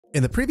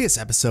In the previous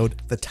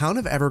episode, the town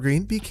of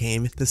Evergreen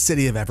became the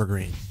City of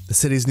Evergreen. The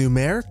city's new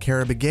mayor,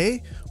 Kara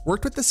Begay,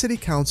 worked with the city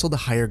council to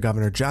hire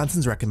Governor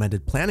Johnson's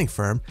recommended planning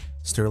firm,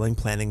 Sterling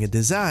Planning and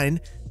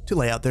Design, to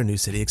lay out their new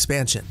city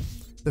expansion.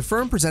 The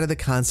firm presented the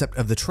concept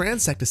of the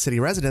transect to city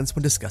residents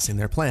when discussing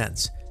their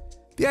plans.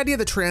 The idea of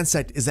the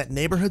transect is that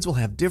neighborhoods will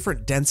have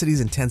different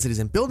densities, intensities,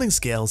 and building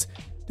scales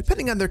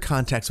depending on their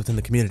context within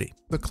the community.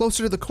 The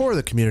closer to the core of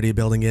the community a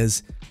building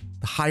is,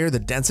 the higher the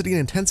density and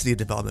intensity of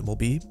development will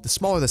be, the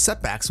smaller the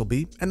setbacks will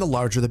be, and the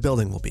larger the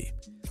building will be.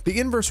 The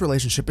inverse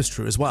relationship is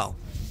true as well.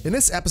 In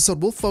this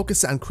episode, we'll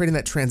focus on creating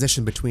that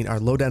transition between our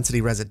low-density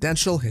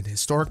residential and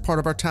historic part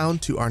of our town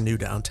to our new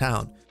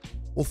downtown.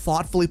 We'll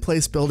thoughtfully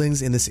place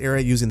buildings in this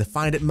area using the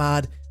Find It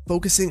mod,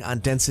 focusing on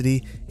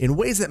density in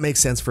ways that make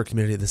sense for a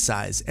community this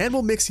size, and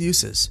we'll mix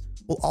uses.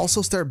 We'll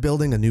also start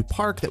building a new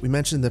park that we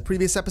mentioned in the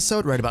previous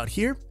episode right about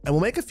here, and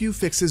we'll make a few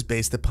fixes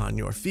based upon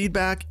your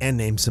feedback and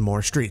name some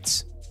more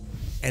streets.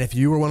 And if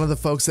you were one of the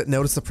folks that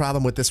noticed the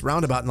problem with this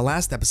roundabout in the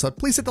last episode,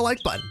 please hit the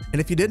like button.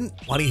 And if you didn't,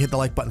 why don't you hit the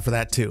like button for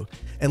that too?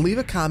 And leave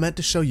a comment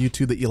to show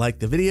YouTube that you like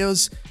the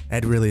videos.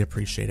 I'd really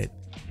appreciate it.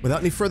 Without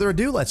any further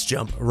ado, let's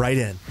jump right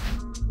in.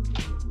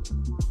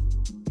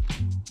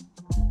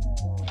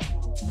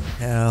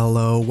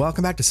 Hello,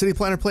 welcome back to City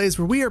Planner Plays,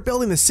 where we are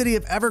building the City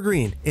of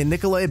Evergreen in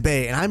Nicolet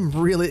Bay. And I'm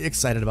really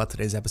excited about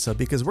today's episode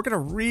because we're gonna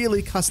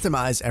really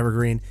customize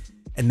Evergreen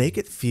and make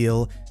it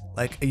feel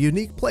like a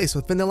unique place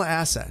with vanilla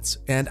assets.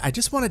 And I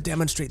just want to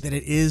demonstrate that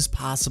it is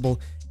possible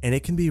and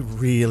it can be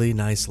really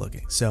nice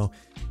looking. So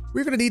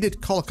we're going to need to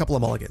call a couple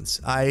of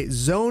mulligans. I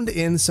zoned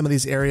in some of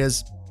these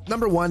areas,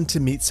 number one, to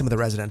meet some of the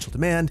residential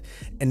demand,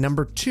 and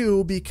number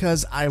two,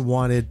 because I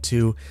wanted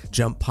to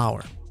jump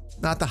power,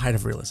 not the height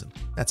of realism.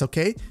 That's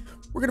okay.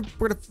 We're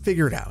gonna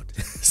figure it out.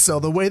 So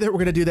the way that we're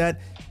gonna do that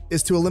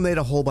is to eliminate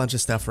a whole bunch of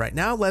stuff right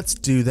now. Let's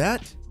do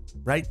that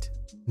right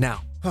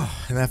now.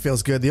 Oh, and that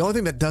feels good. The only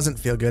thing that doesn't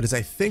feel good is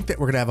I think that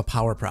we're gonna have a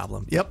power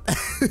problem. Yep.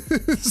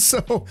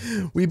 So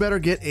we better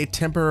get a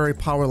temporary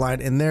power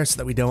line in there so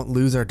that we don't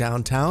lose our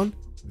downtown.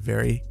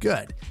 Very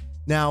good.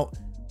 Now,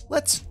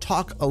 let's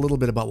talk a little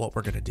bit about what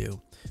we're gonna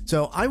do.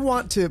 So I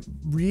want to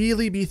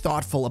really be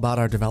thoughtful about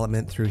our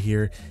development through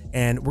here,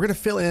 and we're gonna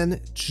fill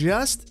in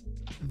just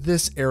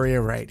this area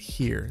right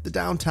here, the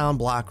downtown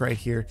block right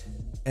here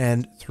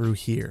and through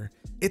here.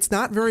 It's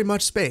not very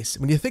much space.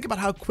 When you think about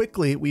how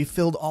quickly we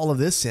filled all of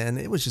this in,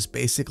 it was just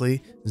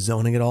basically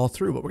zoning it all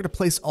through, but we're gonna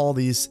place all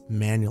these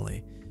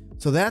manually.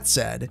 So that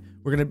said,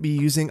 we're gonna be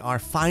using our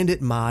Find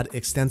It mod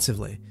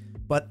extensively.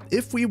 But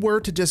if we were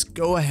to just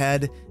go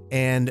ahead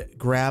and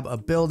grab a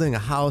building, a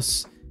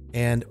house,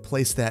 and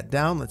place that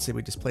down, let's say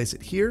we just place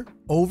it here,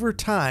 over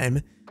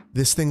time,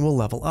 this thing will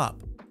level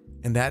up.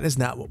 And that is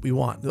not what we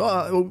want.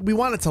 We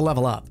want it to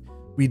level up.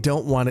 We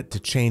don't want it to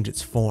change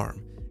its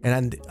form.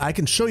 And I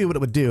can show you what it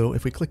would do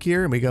if we click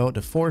here and we go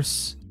to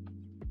force.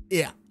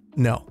 Yeah,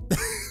 no.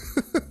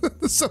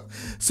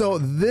 So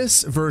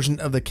this version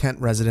of the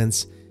Kent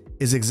residence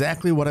is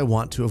exactly what I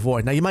want to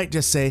avoid. Now you might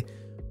just say,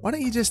 why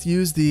don't you just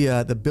use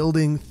the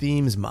building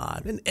themes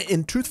mod?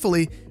 And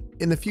truthfully,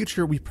 in the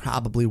future, we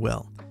probably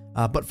will.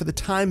 But for the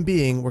time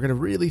being, we're gonna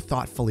really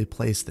thoughtfully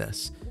place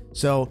this.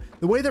 So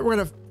the way that we're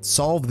gonna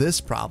solve this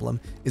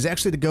problem is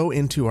actually to go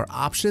into our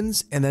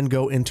options and then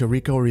go into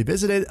Rico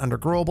Revisited under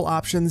growable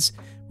options.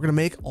 We're gonna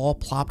make all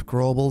plopped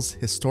growables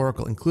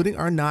historical, including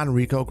our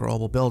non-Rico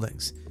growable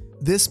buildings.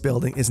 This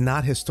building is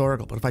not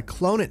historical, but if I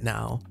clone it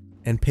now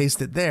and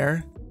paste it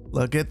there,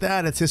 look at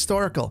that, it's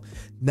historical.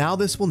 Now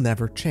this will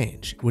never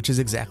change, which is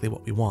exactly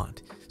what we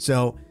want.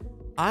 So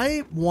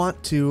I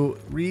want to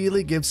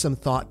really give some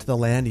thought to the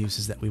land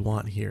uses that we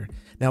want here.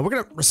 Now we're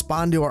gonna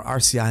respond to our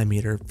RCI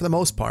meter for the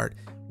most part.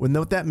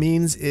 What that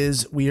means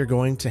is we are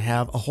going to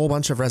have a whole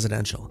bunch of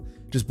residential,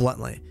 just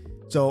bluntly.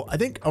 So I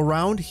think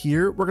around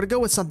here, we're gonna go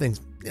with something,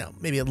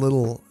 maybe a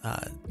little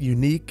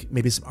unique,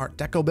 maybe some Art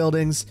Deco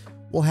buildings.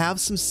 We'll have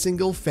some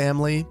single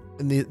family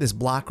in this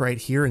block right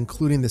here,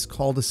 including this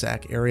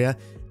cul-de-sac area,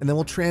 and then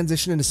we'll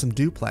transition into some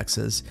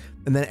duplexes.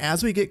 And then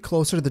as we get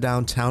closer to the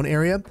downtown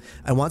area,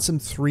 I want some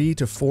 3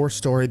 to 4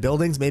 story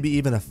buildings, maybe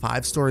even a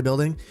 5-story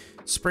building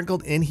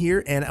sprinkled in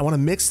here, and I want to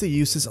mix the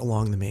uses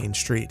along the main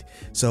street.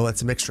 So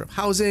it's a mixture of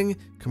housing,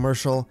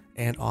 commercial,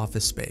 and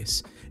office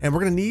space. And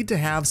we're going to need to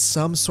have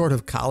some sort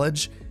of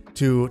college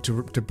to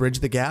bridge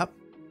the gap.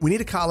 We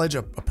need a college,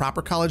 a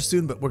proper college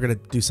soon, but we're going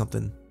to do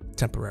something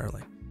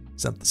temporarily.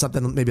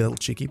 Something maybe a little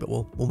cheeky, but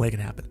we'll make it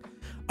happen.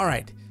 All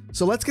right,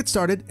 so let's get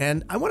started,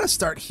 and I want to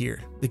start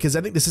here because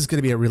I think this is going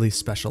to be a really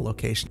special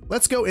location.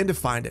 Let's go in to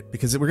Find It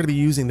because we're going to be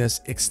using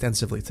this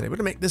extensively today. We're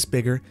going to make this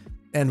bigger,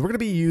 and we're going to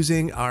be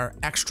using our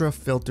extra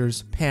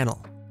filters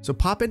panel. So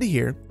pop into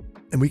here,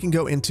 and we can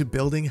go into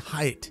building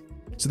height.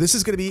 So this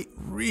is going to be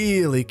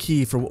really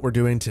key for what we're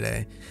doing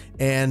today.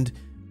 And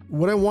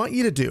what I want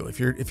you to do, if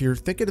you're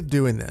thinking of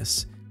doing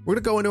this, we're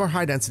gonna go into our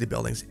high density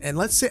buildings, and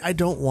let's say I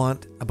don't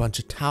want a bunch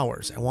of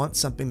towers. I want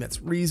something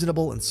that's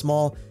reasonable and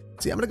small.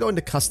 See, I'm gonna go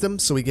into custom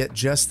so we get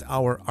just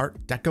our Art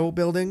Deco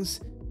buildings.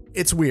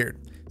 It's weird.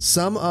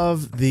 Some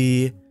of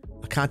the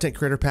content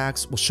creator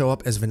packs will show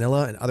up as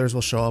vanilla and others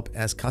will show up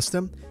as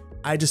custom.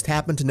 I just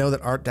happen to know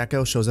that Art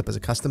Deco shows up as a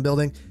custom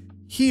building.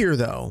 Here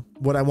though,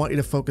 what I want you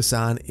to focus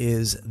on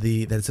is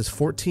that it says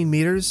 14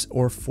 meters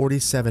or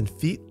 47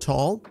 feet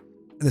tall.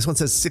 And this one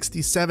says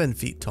 67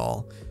 feet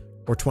tall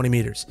or 20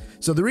 meters.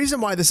 So the reason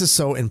why this is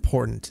so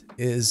important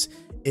is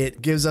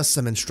it gives us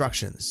some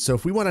instructions. So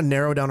if we want to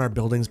narrow down our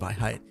buildings by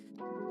height.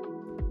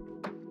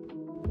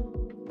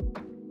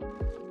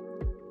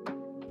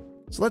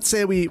 So let's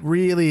say we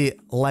really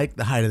like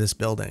the height of this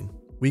building.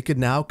 We could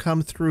now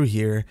come through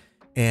here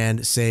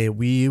and say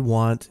we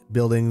want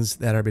buildings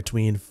that are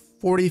between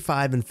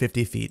 45 and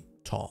 50 feet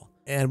tall.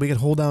 And we can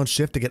hold down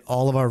shift to get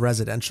all of our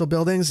residential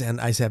buildings. And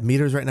I have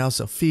meters right now,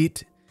 so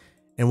feet.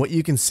 And what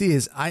you can see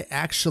is I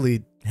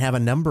actually have a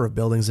number of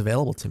buildings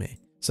available to me.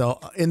 So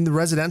in the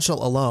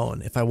residential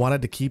alone, if I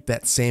wanted to keep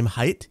that same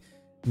height,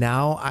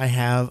 now I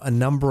have a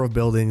number of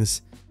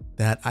buildings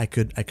that I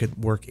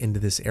could work into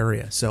this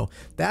area. So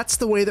that's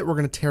the way that we're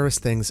going to terrace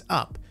things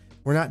up.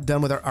 We're not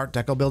done with our Art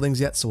Deco buildings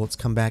yet, so let's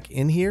come back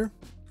in here.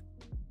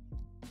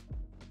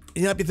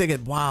 You might be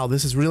thinking, wow,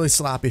 this is really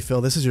sloppy,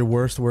 Phil. This is your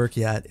worst work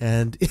yet.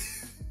 And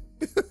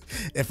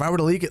if I were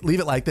to leave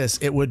it like this,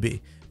 it would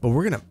be. But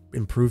we're going to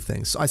improve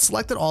things. So I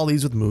selected all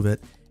these with Move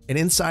It. And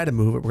inside of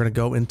Move It, we're going to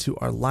go into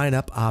our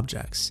lineup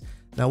objects.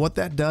 Now what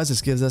that does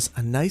is gives us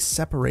a nice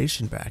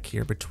separation back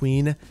here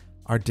between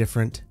our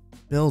different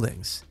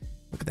buildings.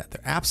 Look at that.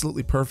 They're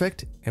absolutely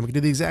perfect. And we can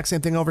do the exact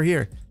same thing over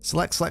here.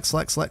 Select, select,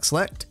 select, select,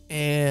 select,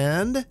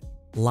 and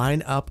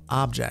line up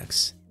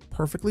objects.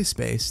 Perfectly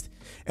spaced.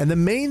 And the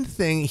main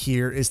thing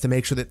here is to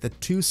make sure that the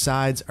two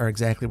sides are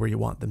exactly where you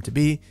want them to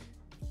be.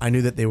 I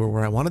knew that they were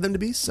where I wanted them to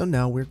be, so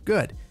now we're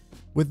good.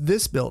 With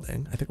this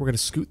building, I think we're going to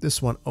scoot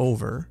this one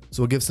over.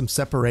 So we'll give some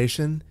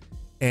separation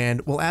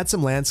and we'll add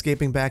some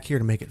landscaping back here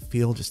to make it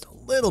feel just a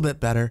little bit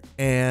better.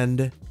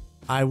 And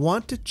I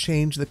want to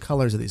change the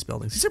colors of these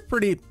buildings. These are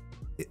pretty...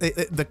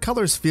 The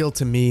colors feel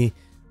to me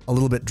a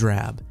little bit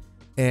drab,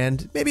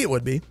 and maybe it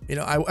would be. You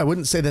know, I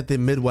wouldn't say that the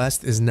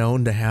Midwest is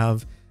known to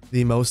have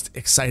the most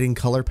exciting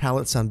color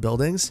palettes on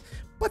buildings,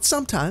 but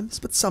sometimes.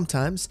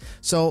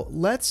 So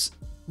let's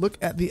look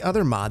at the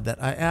other mod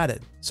that I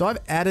added. So I've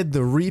added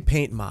the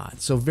repaint mod.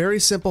 So very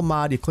simple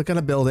mod. You click on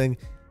a building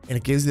and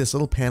it gives you this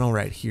little panel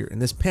right here.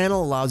 And this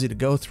panel allows you to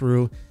go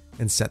through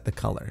and set the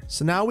color.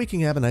 So now we can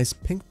have a nice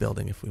pink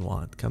building if we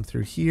want. Come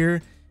through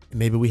here.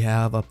 Maybe we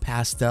have a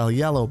pastel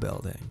yellow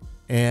building.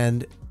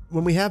 And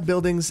when we have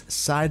buildings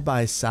side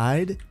by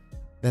side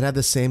that have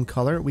the same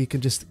color, we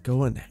can just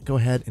go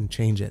ahead and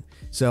change it.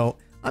 So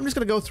I'm just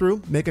going to go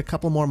through, make a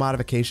couple more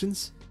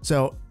modifications.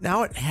 So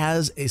now it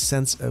has a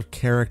sense of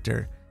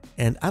character.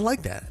 And I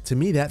like that. To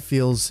me, that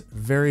feels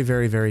very,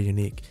 very, very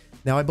unique.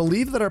 Now, I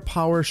believe that our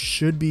power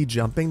should be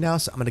jumping now.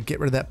 So I'm going to get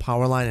rid of that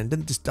power line and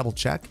then just double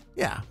check.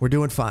 Yeah, we're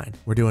doing fine.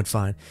 We're doing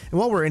fine. And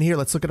while we're in here,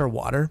 let's look at our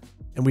water.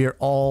 And we are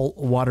all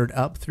watered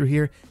up through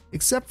here,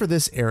 except for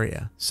this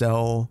area.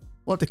 So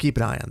we'll have to keep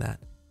an eye on that.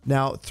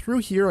 Now through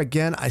here,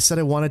 again, I said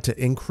I wanted to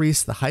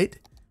increase the height.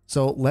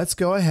 So let's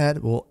go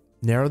ahead. We'll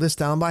narrow this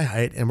down by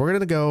height and we're going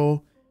to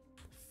go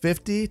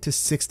 50 to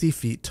 60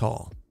 feet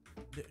tall.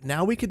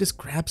 Now we could just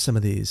grab some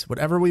of these,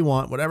 whatever we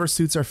want, whatever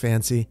suits our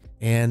fancy.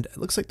 And it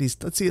looks like these,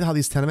 let's see how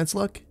these tenements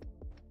look.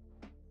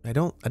 I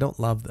don't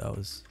love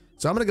those.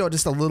 So I'm going to go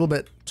just a little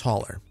bit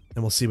taller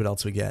and we'll see what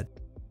else we get.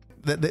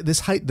 This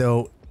height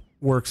though,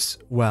 works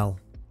well,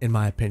 in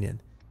my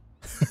opinion.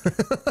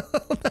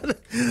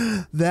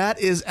 That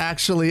is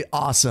actually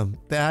awesome.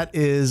 That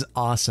is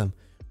awesome.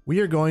 We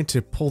are going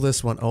to pull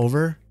this one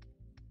over.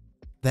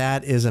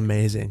 That is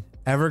amazing.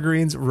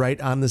 Evergreens right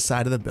on the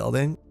side of the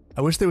building.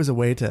 I wish there was a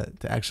way to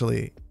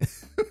actually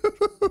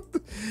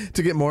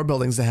to get more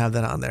buildings to have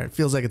that on there. It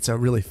feels like it's a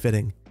really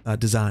fitting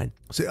design.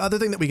 So the other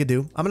thing that we could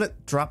do, I'm going to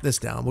drop this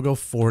down. We'll go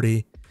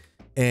 40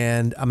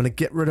 and I'm going to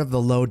get rid of the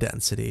low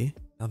density.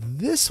 Now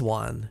this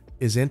one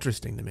is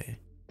interesting to me.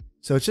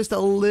 So it's just a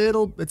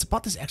little, it's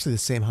about this actually the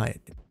same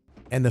height.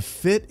 And the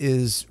fit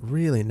is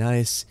really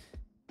nice.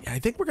 I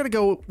think we're going to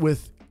go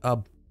with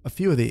a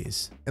few of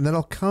these. And then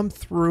I'll come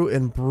through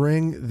and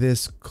bring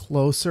this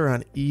closer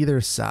on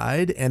either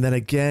side. And then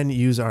again,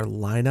 use our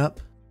lineup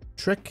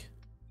trick.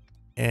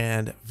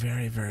 And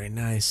very, very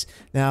nice.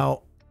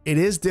 Now, it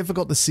is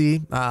difficult to see.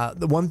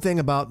 The one thing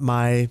about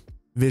my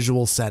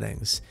visual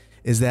settings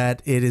is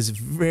that it is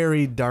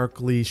very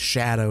darkly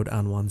shadowed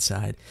on one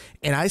side.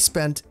 And I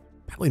spent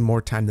probably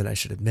more time than I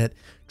should admit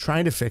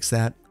trying to fix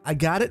that. I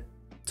got it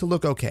to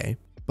look okay,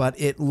 but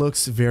it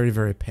looks very,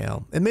 very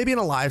pale. And maybe in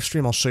a live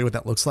stream, I'll show you what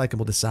that looks like and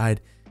we'll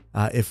decide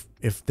if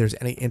there's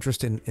any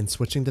interest in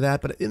switching to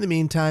that. But in the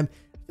meantime,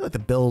 I feel like the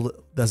build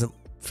doesn't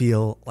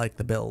feel like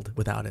the build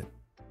without it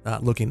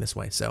looking this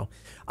way. So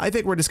I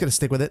think we're just going to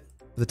stick with it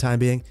for the time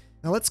being.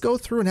 Now let's go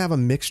through and have a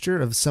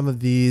mixture of some of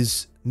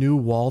these new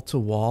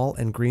wall-to-wall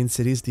and Green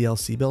Cities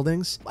DLC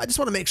buildings. I just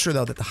want to make sure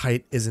though that the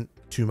height isn't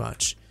too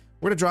much.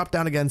 We're going to drop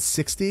down again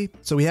 60.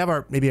 So we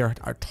have maybe our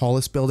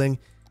tallest building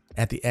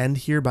at the end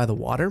here by the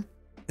water.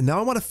 And now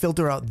I want to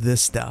filter out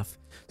this stuff.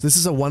 So this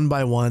is a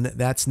 1x1.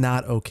 That's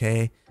not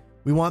okay.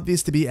 We want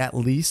these to be at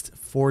least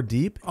 4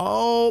 deep.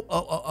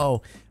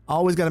 Oh.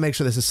 Always got to make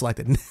sure this is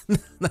selected.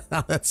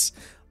 Now that's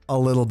a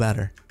little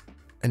better.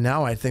 And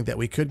now I think that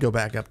we could go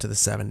back up to the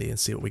 70 and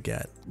see what we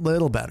get.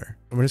 Little better.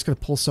 And we're just going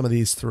to pull some of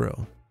these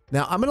through.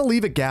 Now I'm going to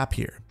leave a gap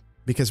here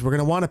because we're going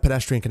to want a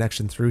pedestrian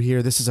connection through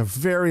here. This is a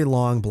very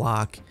long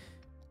block.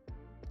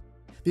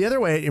 The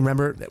other way,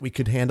 remember, that we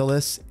could handle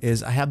this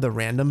is I have the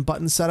random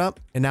button set up.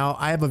 And now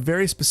I have a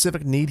very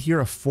specific need here,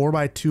 a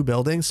 4x2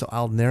 building. So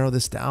I'll narrow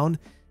this down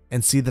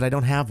and see that I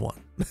don't have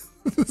one.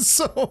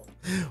 So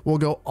we'll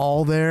go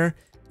all there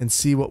and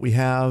see what we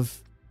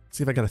have.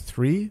 See if I got a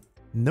 3.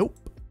 Nope.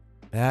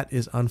 That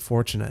is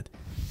unfortunate.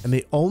 And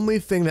the only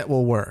thing that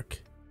will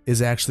work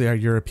is actually our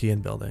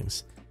European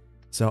buildings.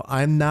 So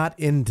I'm not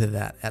into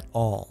that at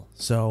all.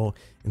 So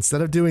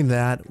instead of doing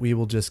that, we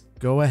will just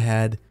go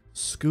ahead,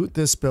 scoot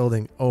this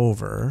building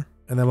over,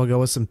 and then we'll go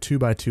with some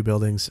 2x2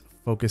 buildings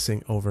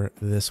focusing over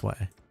this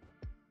way.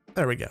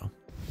 There we go.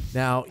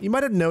 Now, you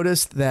might have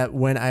noticed that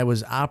when I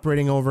was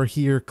operating over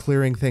here,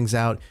 clearing things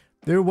out,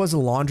 there was a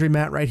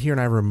laundromat right here,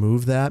 and I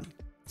removed that.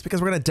 It's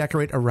because we're going to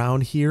decorate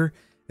around here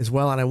as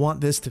well, and I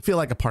want this to feel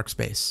like a park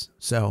space.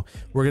 So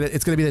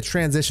it's going to be the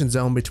transition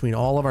zone between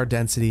all of our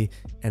density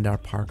and our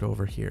park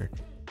over here.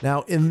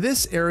 Now, in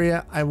this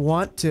area, we're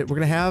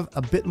going to have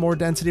a bit more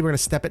density. We're going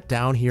to step it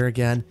down here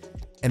again,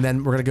 and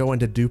then we're going to go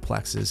into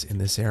duplexes in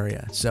this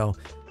area. So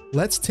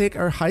let's take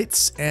our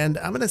heights, and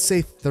I'm going to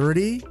say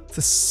 30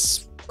 to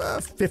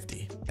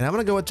 50. And I'm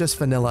going to go with just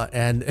vanilla,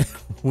 and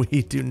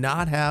we do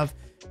not have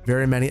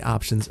very many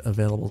options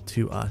available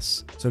to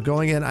us. So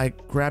going in, I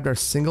grabbed our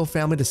single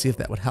family to see if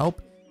that would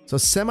help. So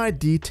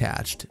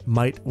semi-detached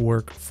might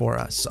work for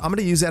us. So I'm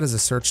going to use that as a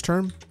search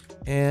term.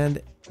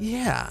 And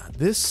yeah,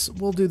 this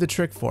will do the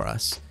trick for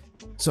us.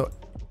 So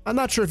I'm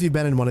not sure if you've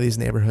been in one of these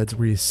neighborhoods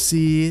where you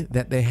see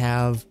that they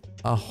have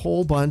a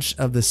whole bunch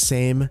of the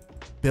same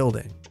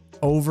building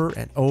over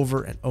and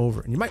over and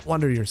over. And you might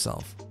wonder to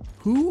yourself,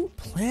 who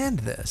planned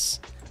this?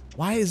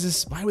 Why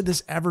would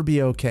this ever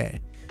be okay?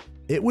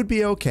 It would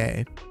be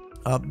okay,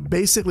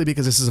 basically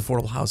because this is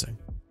affordable housing.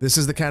 This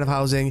is the kind of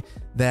housing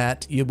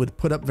that you would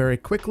put up very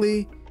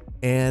quickly,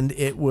 and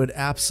it would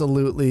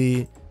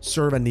absolutely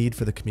serve a need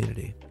for the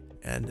community.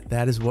 And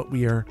that is what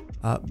we are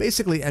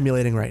basically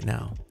emulating right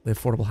now, the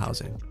affordable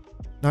housing.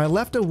 Now I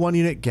left a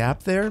 1-unit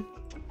gap there,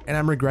 and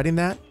I'm regretting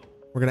that.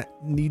 We're gonna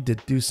need to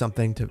do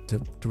something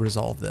to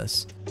resolve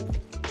this.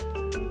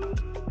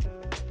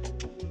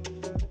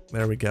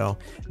 There we go.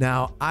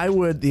 Now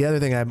the other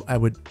thing I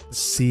would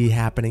see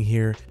happening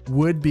here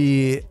would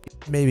be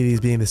maybe these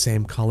being the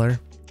same color,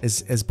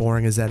 as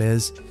boring as that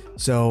is.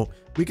 So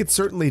we could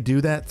certainly do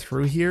that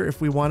through here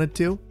if we wanted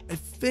to. I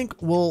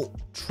think we'll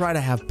try to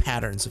have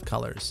patterns of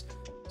colors.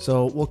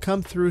 So we'll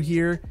come through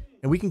here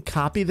and we can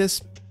copy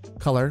this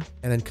color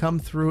and then come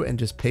through and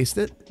just paste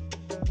it.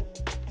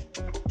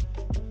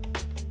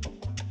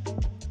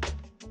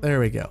 There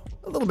we go.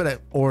 A little bit of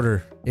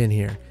order in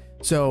here.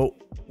 So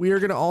we are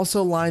going to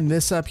also line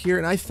this up here.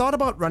 And I thought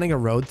about running a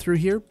road through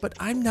here, but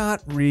I'm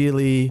not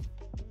really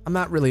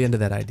into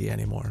that idea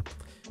anymore.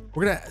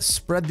 We're going to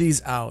spread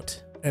these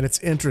out. And it's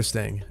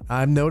interesting.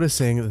 I'm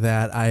noticing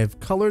that I've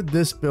colored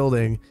this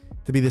building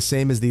to be the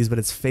same as these, but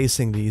it's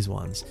facing these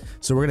ones.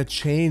 So we're going to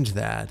change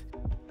that.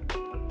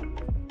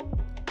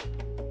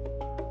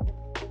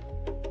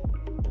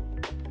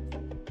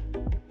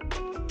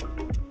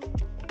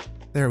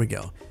 There we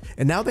go.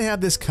 And now they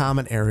have this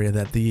common area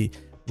that the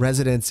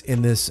residents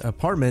in this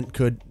apartment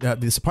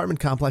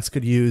complex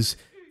could use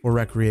for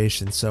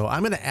recreation. So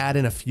I'm going to add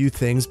in a few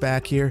things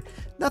back here.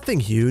 Nothing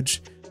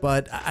huge,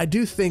 but I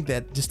do think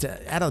that just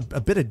to add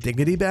a bit of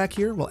dignity back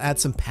here, we'll add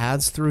some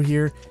paths through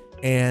here,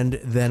 and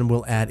then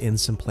we'll add in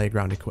some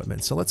playground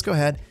equipment. So let's go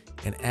ahead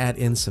and add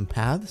in some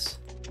paths.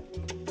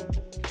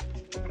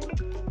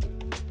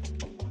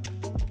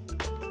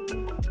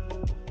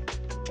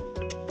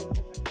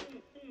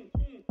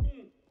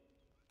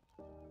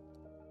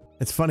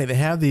 It's funny, they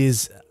have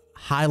these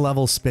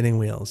high-level spinning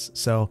wheels.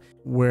 So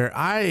where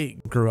I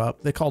grew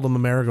up, they called them a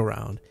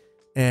merry-go-round.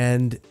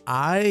 And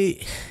I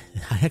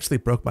actually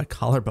broke my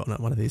collarbone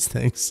on one of these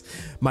things.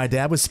 My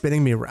dad was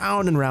spinning me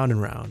round and round and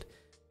round.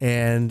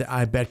 And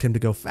I begged him to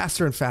go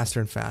faster and faster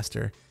and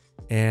faster.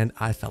 And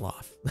I fell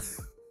off.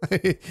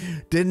 I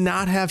did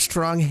not have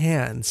strong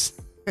hands.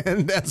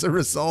 And as a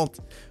result,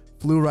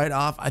 flew right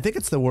off. I think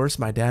it's the worst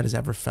my dad has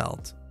ever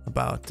felt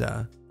about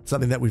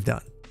something that we've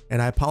done.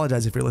 And I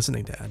apologize if you're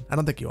listening, Dad. I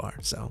don't think you are,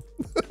 so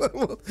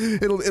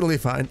it'll be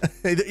fine.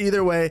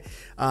 Either way,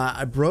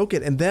 I broke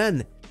it, and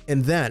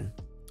then,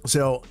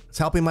 so it's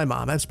helping my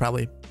mom. I was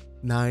probably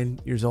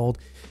 9 years old.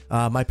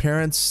 My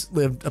parents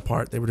lived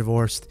apart; they were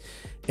divorced,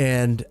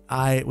 and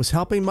I was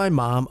helping my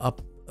mom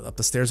up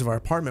the stairs of our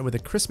apartment with a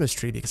Christmas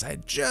tree because I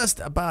had just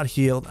about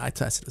healed. I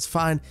tested it's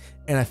fine,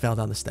 and I fell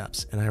down the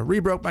steps, and I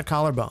re-broke my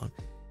collarbone.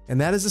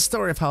 And that is the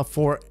story of how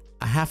for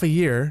a half a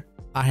year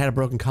I had a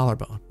broken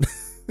collarbone.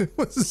 It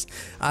was,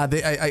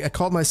 I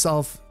called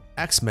myself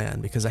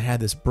X-Man because I had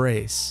this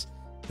brace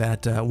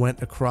that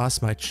went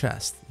across my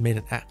chest, made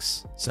an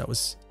X. So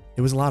it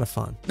It was a lot of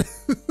fun.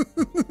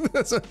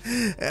 So,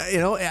 you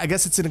know, I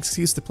guess it's an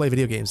excuse to play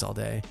video games all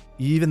day,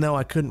 even though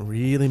I couldn't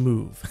really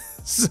move.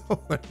 So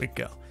there we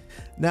go.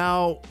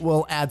 Now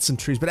we'll add some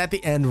trees, but at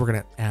the end, we're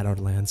going to add our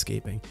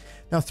landscaping.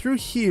 Now through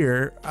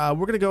here, we're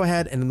going to go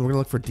ahead and we're going to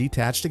look for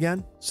detached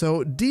again.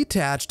 So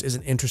detached is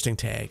an interesting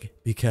tag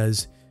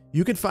because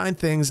you can find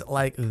things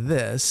like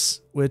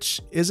this, which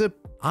is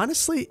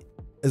honestly,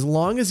 as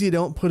long as you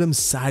don't put them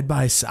side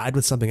by side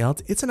with something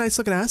else, it's a nice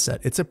looking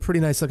asset. It's a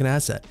pretty nice looking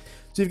asset.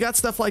 So you've got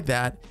stuff like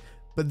that.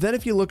 But then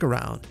if you look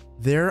around,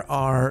 there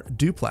are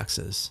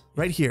duplexes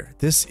right here.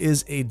 This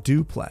is a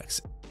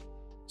duplex.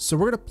 So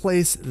we're going to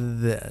place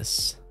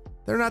this.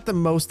 They're not the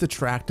most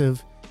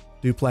attractive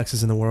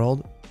duplexes in the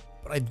world,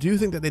 but I do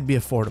think that they'd be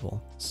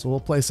affordable. So we'll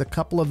place a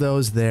couple of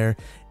those there.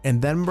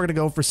 And then we're going to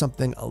go for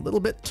something a little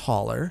bit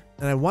taller.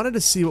 And I wanted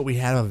to see what we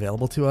have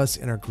available to us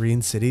in our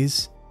Green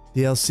Cities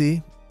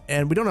DLC.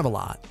 And we don't have a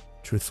lot,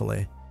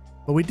 truthfully,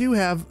 but we do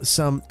have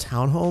some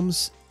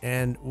townhomes,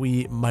 and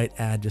we might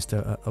add just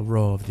a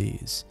row of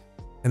these.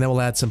 And then we'll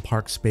add some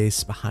park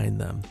space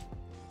behind them.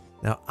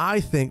 Now,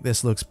 I think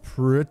this looks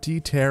pretty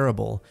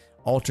terrible,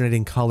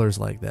 alternating colors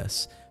like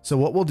this. So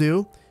what we'll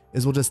do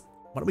is why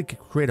don't we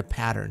create a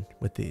pattern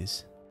with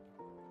these?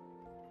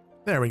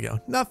 There we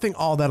go. Nothing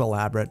all that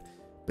elaborate,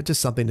 but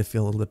just something to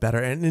feel a little bit better.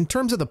 And in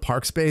terms of the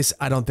park space,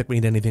 I don't think we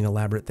need anything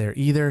elaborate there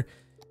either.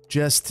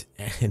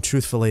 And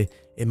truthfully,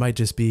 it might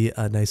just be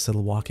a nice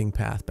little walking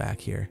path back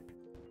here.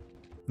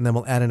 And then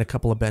we'll add in a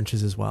couple of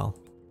benches as well.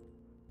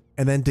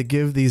 And then to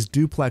give these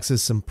duplexes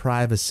some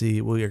privacy,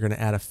 we are going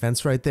to add a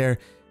fence right there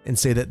and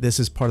say that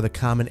this is part of the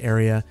common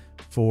area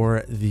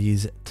for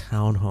these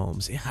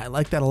townhomes. Yeah, I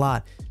like that a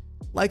lot.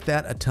 Like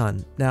that a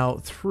ton. Now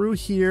through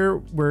here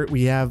where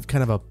we have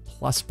kind of a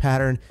plus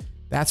pattern,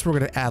 that's where we're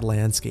going to add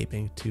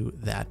landscaping to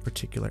that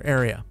particular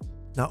area.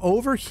 Now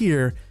over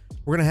here,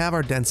 we're going to have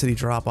our density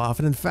drop off.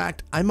 And in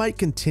fact, I might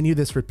continue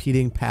this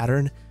repeating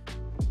pattern.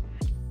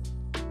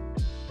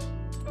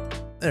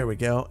 There we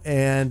go.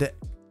 And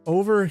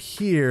over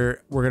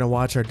here, we're going to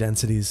watch our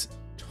densities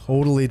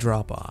totally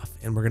drop off.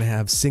 And we're going to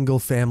have single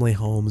family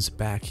homes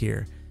back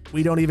here.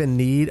 We don't even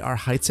need our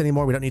heights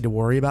anymore. We don't need to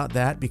worry about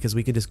that because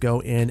we can just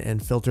go in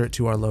and filter it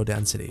to our low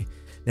density.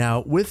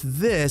 Now with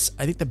this,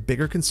 I think the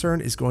bigger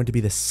concern is going to be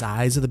the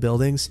size of the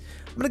buildings.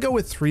 I'm going to go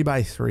with 3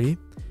 by 3.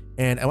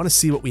 And I want to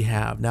see what we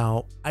have.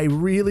 Now, I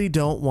really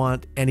don't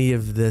want any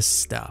of this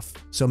stuff.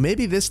 So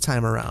maybe this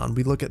time around,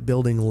 we look at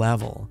building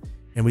level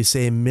and we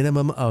say a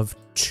minimum of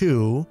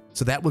 2.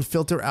 So that would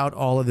filter out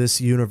all of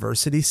this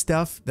university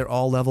stuff. They're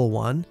all level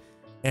 1.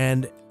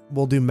 And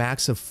we'll do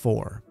max of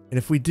 4. And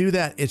if we do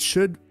that, it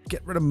should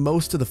get rid of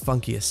most of the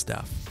funkiest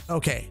stuff.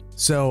 Okay,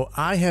 so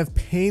I have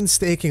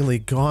painstakingly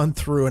gone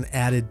through and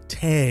added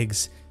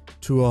tags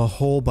to a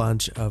whole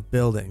bunch of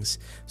buildings.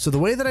 So the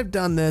way that I've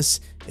done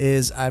this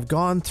is I've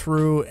gone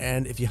through,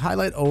 and if you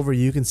highlight over,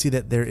 you can see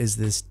that there is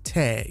this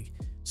tag.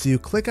 So you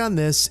click on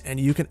this and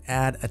you can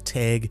add a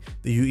tag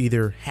that you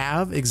either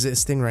have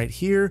existing right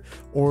here,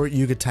 or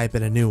you could type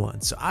in a new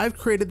one. So I've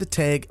created the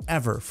tag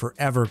Ever for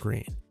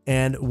Evergreen.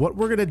 And what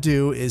we're gonna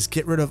do is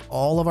get rid of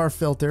all of our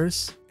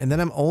filters, and then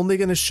I'm only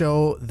gonna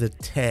show the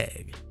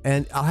tag.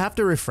 And I'll have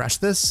to refresh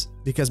this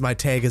because my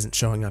tag isn't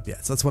showing up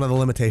yet. So that's one of the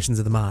limitations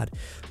of the mod.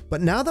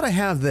 But now that I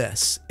have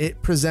this,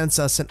 it presents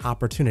us an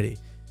opportunity.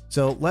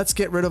 So let's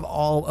get rid of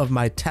all of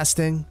my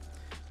testing,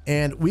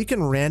 and we can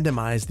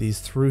randomize these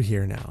through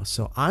here now.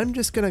 So I'm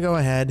just gonna go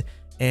ahead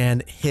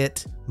and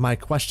hit my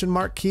question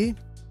mark key,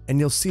 and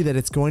you'll see that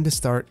it's going to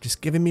start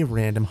just giving me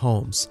random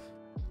homes.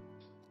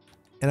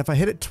 And if I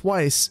hit it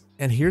twice,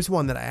 and here's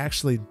one that I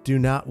actually do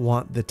not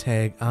want the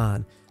tag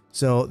on.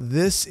 So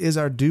this is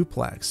our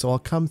duplex. So I'll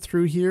come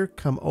through here,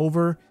 come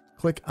over,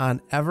 click on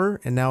Ever,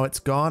 and now it's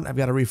gone. I've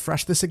got to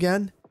refresh this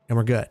again, and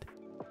we're good.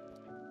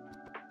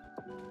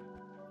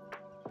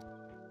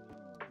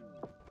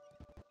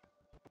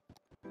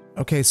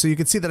 Okay, so you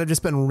can see that I've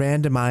just been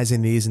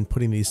randomizing these and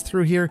putting these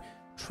through here,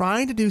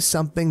 trying to do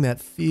something that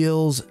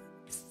feels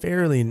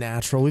fairly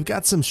natural. We've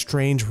got some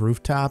strange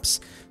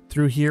rooftops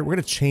through here. We're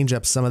going to change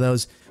up some of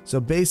those. So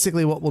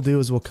basically what we'll do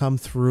is we'll come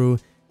through,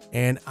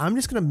 and I'm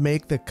just going to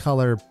make the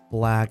color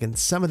black. And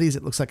some of these,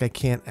 it looks like I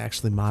can't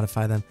actually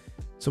modify them.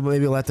 So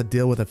maybe we'll have to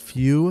deal with a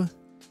few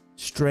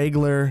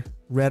straggler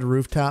red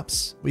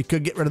rooftops. We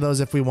could get rid of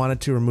those if we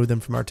wanted to remove them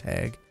from our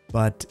tag,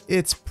 but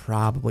it's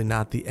probably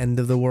not the end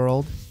of the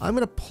world. I'm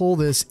going to pull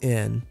this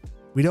in.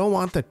 We don't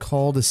want the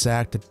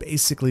cul-de-sac to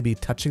basically be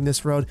touching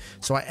this road.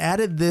 So I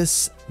added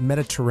this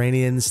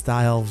Mediterranean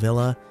style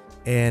villa,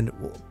 and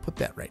we'll put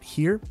that right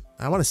here.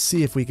 I want to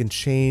see if we can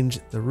change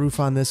the roof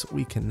on this.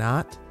 We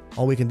cannot.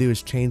 All we can do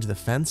is change the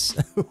fence,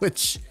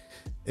 which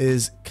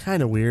is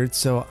kind of weird.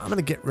 So I'm going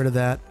to get rid of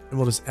that, and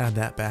we'll just add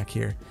that back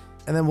here.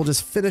 And then we'll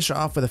just finish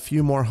off with a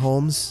few more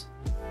homes.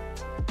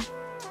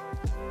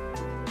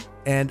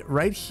 And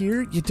right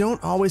here, you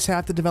don't always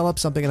have to develop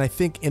something. And I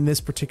think in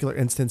this particular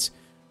instance,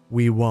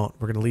 we won't.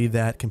 We're going to leave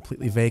that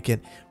completely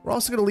vacant. We're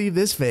also going to leave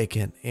this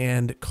vacant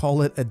and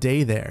call it a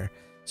day there.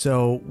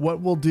 So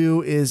what we'll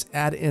do is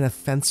add in a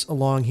fence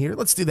along here.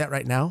 Let's do that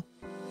right now.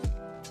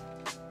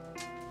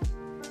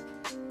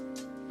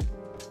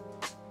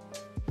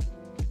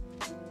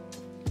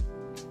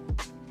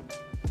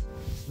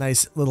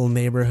 nice little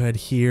neighborhood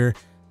here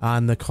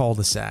on the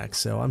cul-de-sac.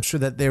 So I'm sure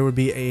that there would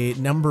be a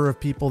number of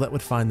people that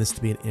would find this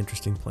to be an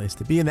interesting place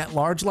to be. And that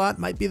large lot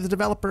might be the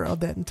developer of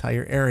that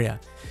entire area.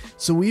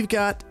 So we've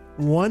got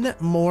one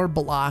more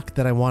block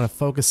that I want to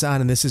focus on,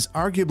 and this is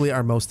arguably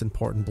our most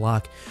important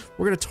block.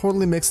 We're going to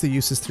totally mix the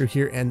uses through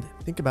here and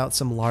think about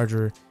some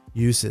larger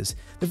uses.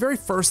 The very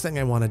first thing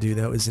I want to do,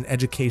 though, is an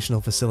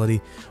educational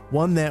facility,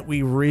 one that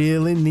we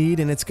really need,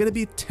 and it's going to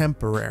be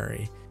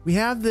temporary. We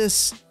have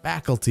this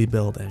faculty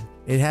building.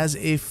 It has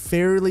a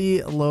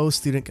fairly low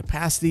student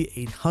capacity,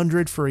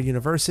 800 for a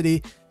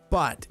university,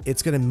 but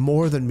it's going to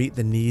more than meet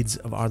the needs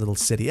of our little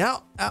city.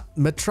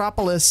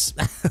 Metropolis.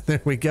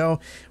 There we go.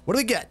 What do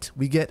we get?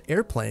 We get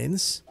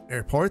airplanes,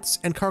 airports,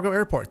 and cargo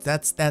airports.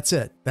 That's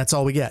it. That's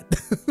all we get.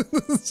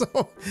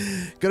 So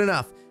good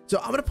enough. So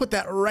I'm going to put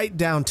that right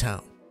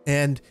downtown.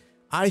 And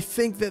I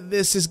think that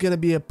this is going to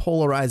be a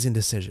polarizing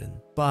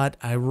decision, but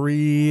I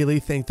really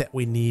think that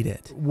we need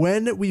it.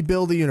 When we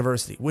build a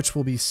university, which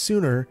will be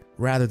sooner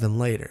rather than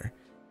later,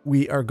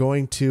 we're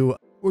going to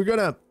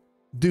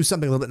do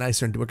something a little bit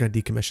nicer, and we're going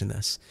to decommission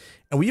this.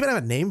 And we even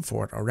have a name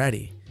for it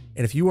already.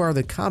 And if you are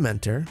the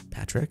commenter,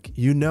 Patrick,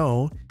 you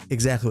know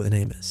exactly what the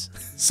name is.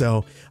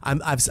 So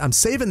I'm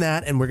saving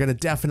that, and we're going to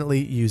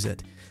definitely use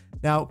it.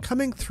 Now,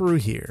 coming through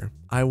here,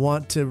 I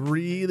want to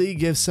really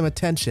give some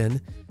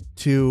attention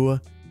to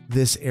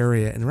this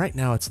area. And right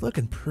now it's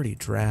looking pretty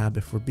drab,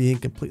 if we're being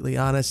completely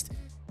honest.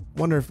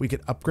 Wonder if we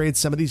could upgrade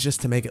some of these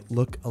just to make it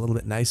look a little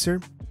bit nicer.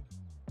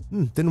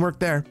 Didn't work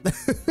there.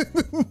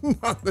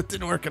 That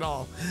didn't work at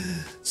all.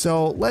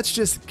 So let's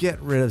just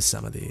get rid of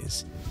some of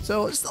these.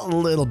 So just a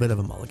little bit of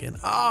a mulligan.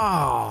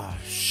 Oh,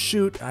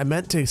 shoot. I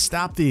meant to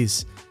stop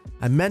these.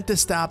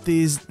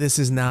 This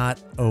is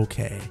not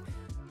okay.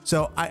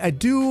 So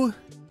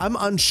I'm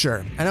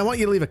unsure, and I want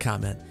you to leave a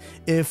comment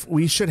if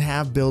we should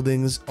have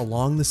buildings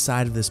along the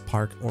side of this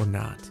park or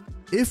not.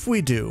 If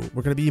we do,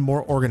 we're going to be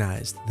more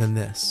organized than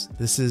this.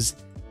 This is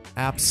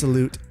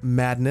absolute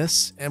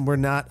madness, and we're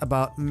not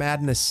about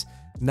madness.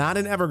 Not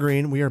in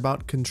Evergreen, we are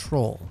about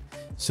control.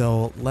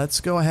 So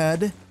let's go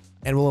ahead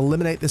and we'll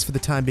eliminate this for the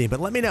time being.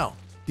 But let me know,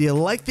 do you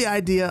like the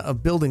idea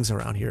of buildings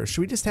around here? Or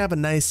should we just have a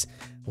nice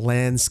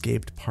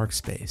landscaped park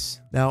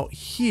space? Now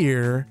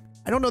here,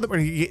 I don't know that we're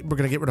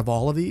going to get rid of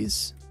all of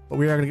these, but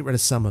we are going to get rid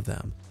of some of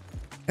them.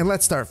 And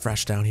let's start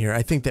fresh down here.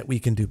 I think that we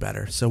can do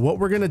better. So what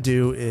we're going to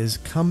do is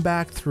come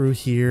back through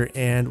here,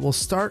 and we'll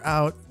start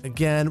out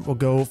again. We'll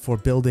go for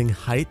building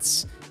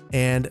heights,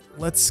 and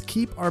let's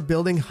keep our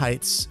building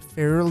heights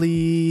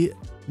fairly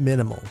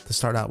minimal to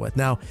start out with.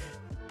 Now,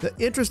 the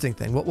interesting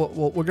thing, we're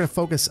going to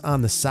focus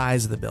on the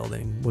size of the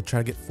building. We'll try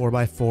to get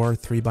 4x4,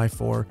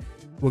 3x4.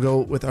 We'll go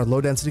with our low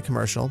density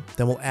commercial.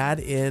 Then we'll add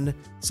in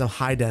some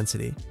high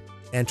density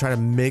and try to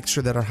make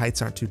sure that our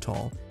heights aren't too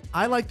tall.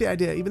 I like the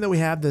idea, even though we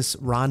have this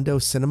Rondo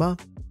Cinema,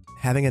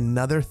 having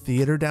another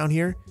theater down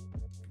here.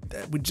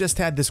 We just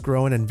had this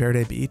growing in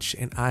Verde Beach,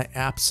 and I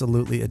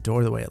absolutely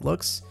adore the way it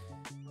looks.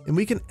 And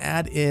we can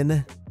add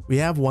in, we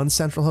have one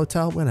central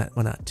hotel. Why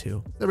not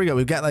two? There we go.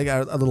 We've got like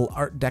a little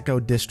Art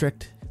Deco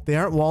district. They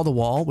aren't wall to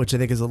wall, which I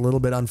think is a little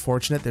bit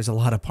unfortunate. There's a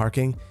lot of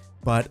parking,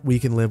 but we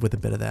can live with a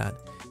bit of that.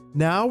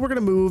 Now we're going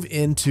to move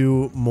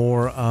into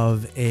more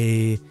of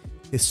a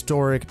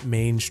historic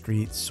Main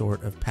Street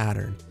sort of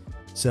pattern.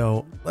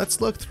 So let's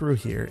look through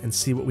here and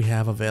see what we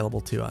have available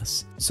to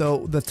us.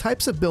 So the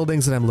types of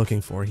buildings that I'm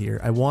looking for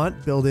here, I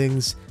want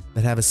buildings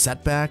that have a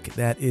setback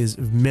that is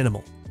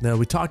minimal. Now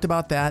we talked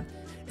about that,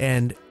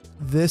 and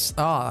this,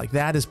 like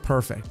that is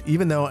perfect.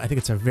 Even though I think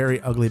it's a very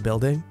ugly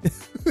building,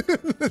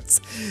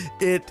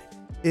 it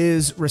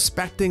is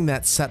respecting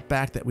that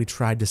setback that we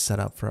tried to set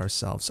up for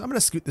ourselves. So I'm going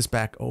to scoot this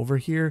back over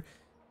here,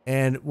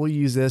 and we'll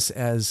use this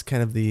as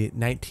kind of the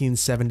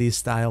 1970s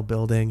style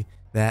building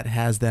that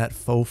has that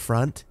faux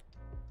front.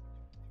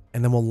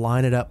 And then we'll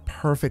line it up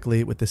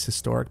perfectly with this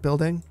historic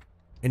building.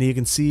 And you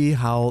can see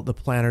how the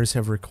planners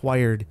have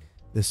required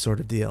this sort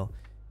of deal.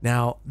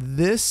 Now,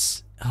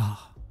 this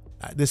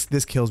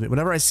kills me.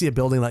 Whenever I see a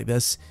building like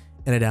this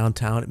in a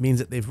downtown, it means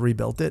that they've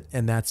rebuilt it,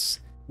 and that's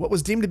what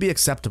was deemed to be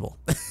acceptable.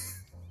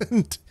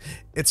 And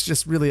it's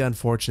just really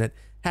unfortunate.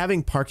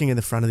 Having parking in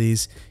the front of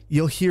these,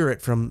 you'll hear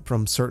it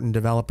from certain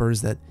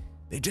developers that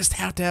they just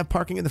have to have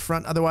parking in the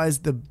front. Otherwise,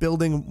 the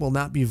building will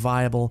not be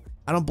viable.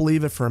 I don't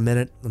believe it for a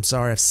minute. I'm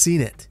sorry, I've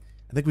seen it.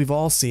 I think we've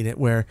all seen it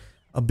where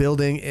a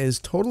building is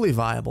totally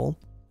viable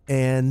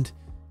and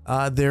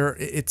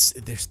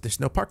there's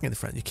no parking in the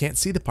front. You can't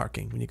see the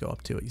parking when you go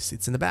up to it. You see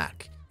it's in the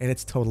back, and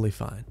it's totally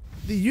fine.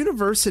 The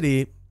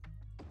University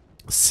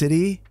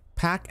City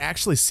pack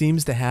actually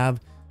seems to have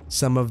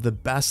some of the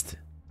best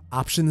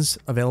options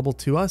available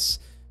to us.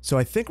 So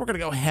I think we're going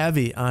to go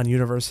heavy on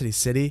University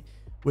City,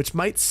 which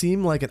might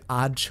seem like an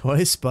odd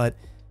choice, but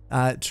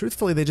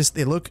truthfully,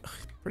 they look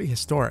pretty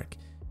historic,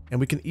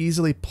 and we can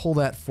easily pull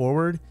that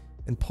forward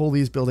and pull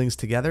these buildings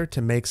together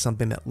to make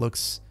something that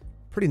looks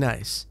pretty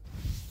nice.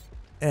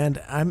 And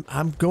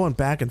I'm going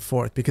back and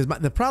forth because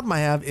the problem I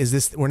have is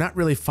this: we're not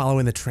really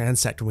following the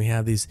transect when we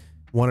have these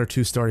 1 or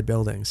 2 story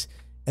buildings,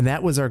 and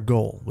that was our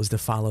goal, was to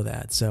follow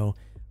that. So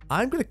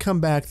I'm going to come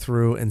back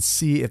through and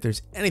see if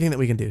there's anything that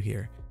we can do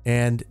here.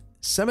 And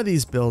some of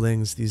these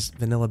buildings, these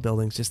vanilla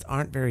buildings, just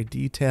aren't very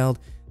detailed.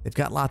 They've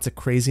got lots of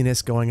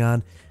craziness going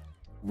on.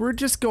 We're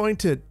just going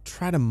to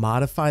try to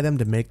modify them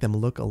to make them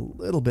look a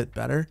little bit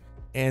better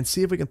and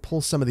see if we can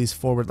pull some of these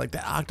forward. Like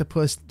the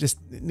octopus just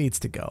needs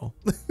to go.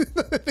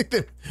 I think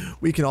that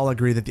we can all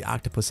agree that the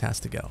octopus has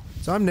to go.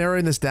 So I'm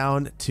narrowing this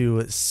down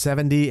to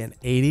 70 and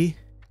 80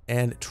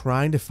 and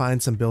trying to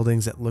find some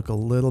buildings that look a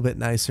little bit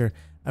nicer.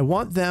 I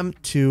want them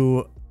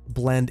to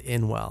blend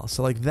in well.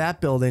 So like that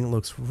building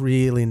looks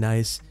really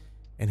nice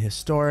and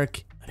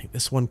historic. I think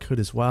this one could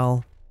as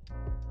well.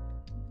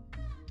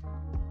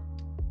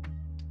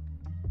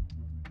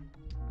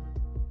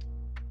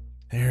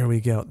 There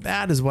we go.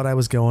 That is what I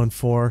was going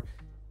for.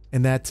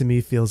 And that to me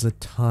feels a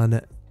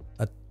ton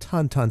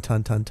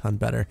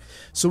better.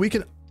 So we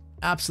can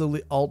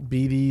absolutely Alt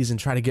B these and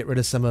try to get rid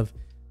of some of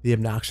the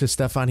obnoxious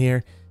stuff on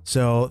here.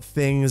 So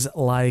things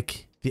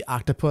like the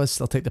octopus,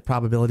 they'll take the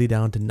probability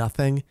down to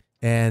nothing.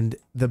 And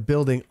the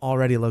building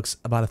already looks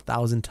about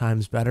 1,000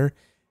 times better.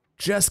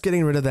 Just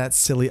getting rid of that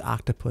silly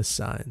octopus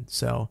sign.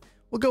 So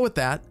we'll go with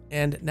that.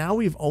 And now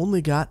we've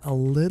only got a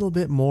little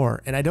bit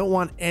more. And I don't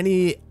want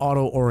any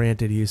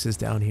auto-oriented uses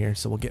down here.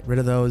 So we'll get rid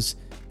of those.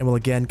 And we'll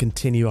again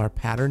continue our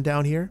pattern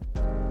down here.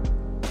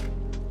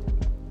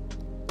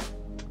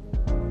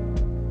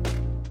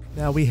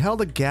 Now we held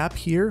a gap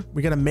here.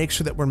 We got to make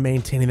sure that we're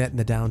maintaining that in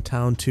the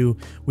downtown too.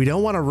 We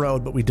don't want a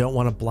road, but we don't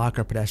want to block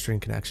our pedestrian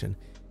connection.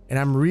 And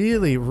I'm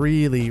really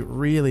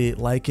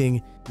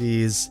liking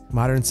these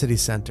modern city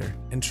center.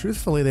 And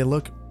truthfully, they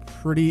look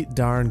pretty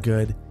darn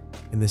good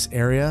in this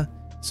area.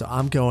 So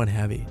I'm going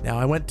heavy. Now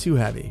I went too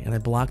heavy and I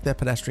blocked that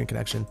pedestrian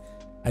connection.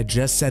 I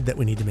just said that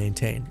we need to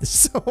maintain.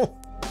 So,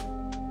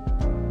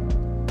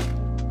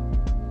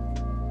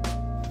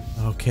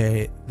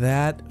 okay,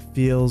 that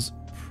feels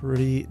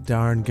pretty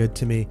darn good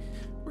to me.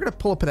 We're gonna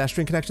pull a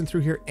pedestrian connection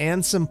through here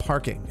and some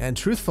parking. And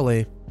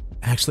truthfully,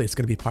 actually it's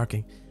gonna be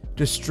parking.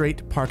 Just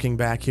straight parking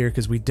back here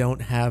because we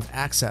don't have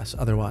access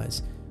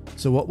otherwise.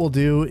 So what we'll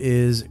do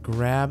is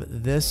grab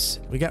this.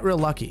 We got real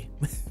lucky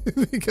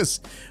because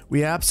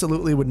we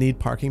absolutely would need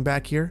parking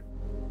back here.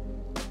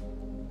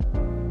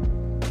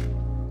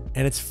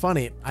 And it's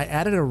funny, I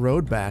added a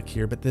road back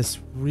here, but this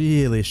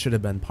really should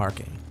have been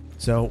parking.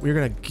 So we're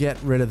gonna get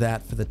rid of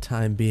that for the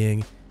time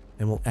being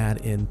and we'll add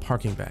in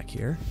parking back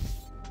here.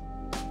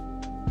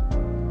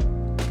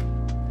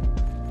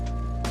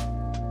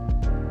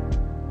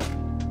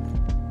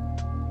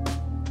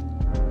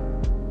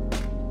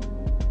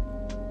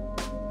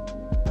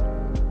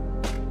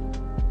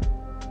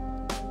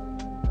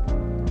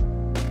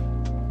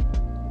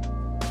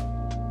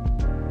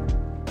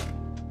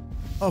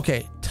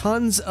 Okay,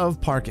 tons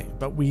of parking,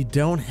 but we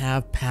don't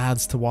have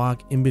paths to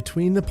walk in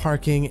between the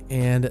parking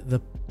and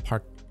the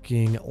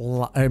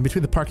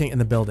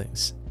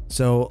buildings.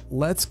 So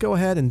let's go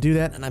ahead and do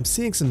that. And I'm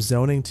seeing some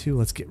zoning too.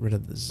 Let's get rid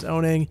of the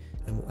zoning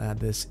and we'll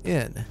add this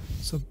in.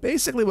 So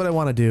basically what I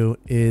want to do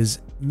is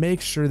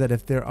make sure that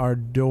if there are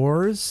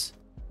doors,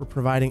 we're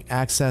providing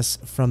access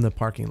from the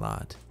parking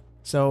lot.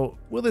 So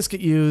will this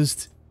get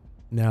used?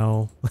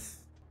 No.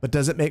 But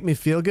does it make me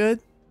feel good?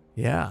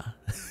 Yeah.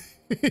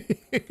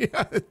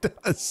 Yeah, it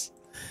does.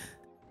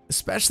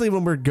 Especially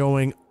when we're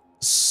going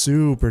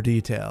super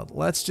detailed.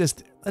 Let's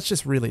just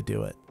really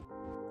do it.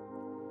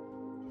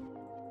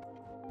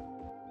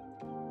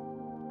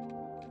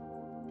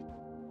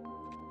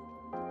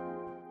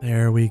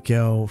 There we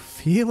go.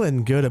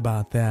 Feeling good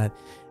about that.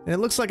 And it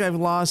looks like I've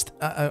lost,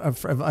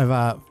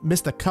 I've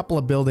missed a couple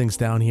of buildings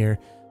down here.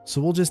 So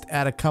we'll just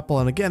add a couple.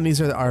 And again,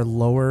 these are our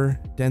lower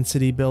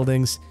density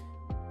buildings.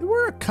 There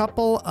were a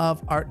couple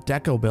of Art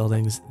Deco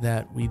buildings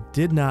that we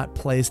did not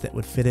place that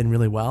would fit in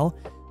really well.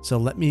 So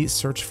let me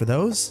search for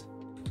those.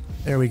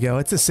 There we go.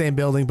 It's the same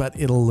building, but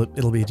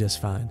it'll be just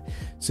fine.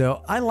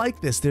 So I like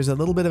this. There's a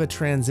little bit of a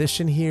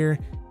transition here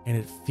and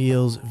it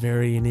feels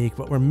very unique.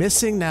 What we're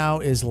missing now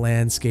is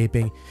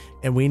landscaping,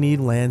 and we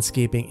need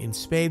landscaping in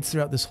spades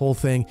throughout this whole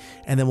thing.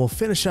 And then we'll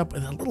finish up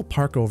with a little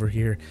park over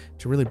here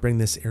to really bring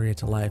this area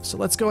to life. So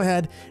let's go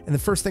ahead. And the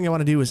first thing I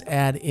want to do is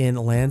add in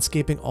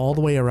landscaping all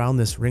the way around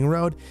this ring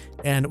road.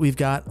 And we've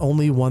got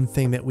only one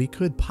thing that we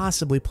could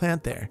possibly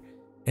plant there,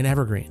 an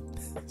evergreen.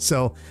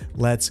 So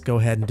let's go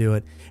ahead and do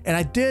it. And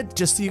I did,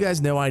 just so you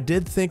guys know, I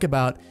did think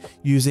about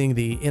using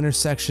the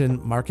intersection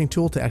marking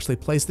tool to actually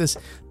place this.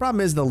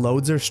 Problem is the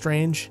loads are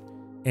strange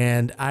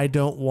and I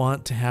don't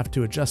want to have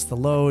to adjust the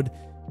load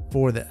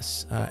for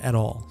this at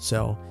all.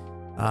 So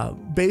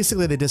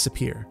basically they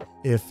disappear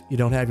if you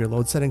don't have your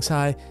load settings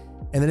high.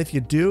 And then if you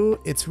do,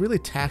 it's really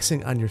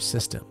taxing on your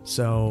system.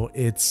 So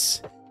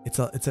it's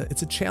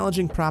a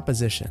challenging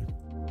proposition.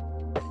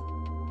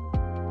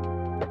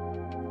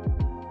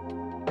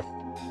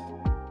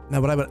 Now,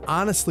 what I would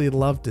honestly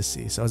love to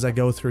see, so as I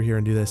go through here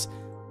and do this,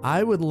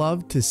 I would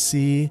love to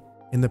see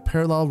in the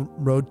parallel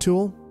road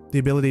tool, the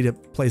ability to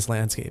place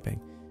landscaping,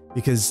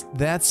 because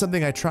that's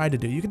something I tried to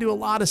do. You can do a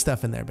lot of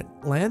stuff in there,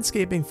 but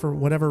landscaping for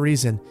whatever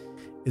reason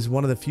is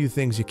one of the few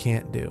things you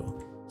can't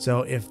do.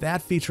 So if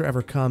that feature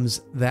ever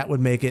comes, that would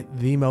make it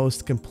the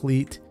most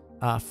complete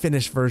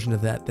finished version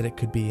of that it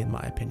could be, in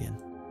my opinion.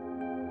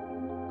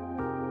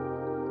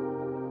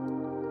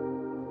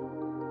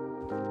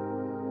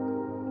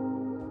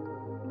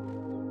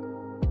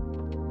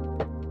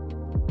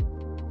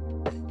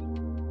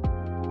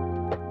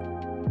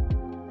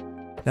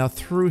 Now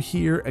through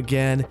here,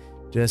 again,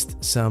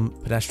 just some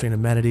pedestrian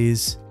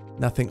amenities,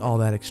 nothing all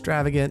that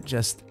extravagant,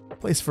 just a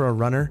place for a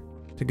runner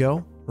to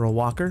go or a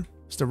walker,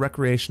 just a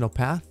recreational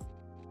path.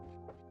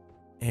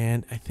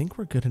 And I think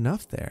we're good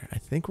enough there.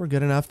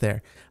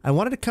 I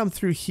wanted to come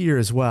through here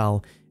as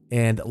well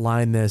and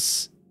line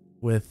this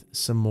with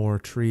some more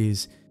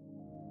trees.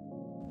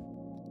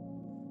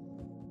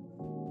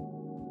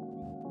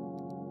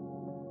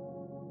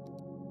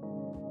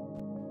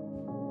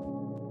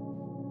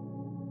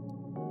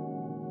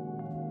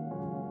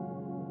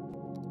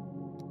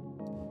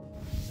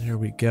 There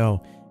we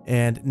go.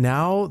 And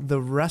now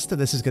the rest of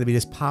this is going to be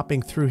just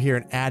popping through here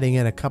and adding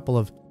in a couple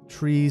of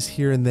trees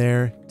here and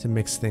there to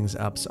mix things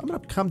up. So I'm going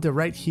to come to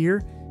right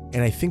here,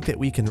 and I think that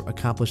we can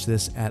accomplish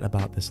this at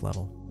about this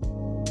level.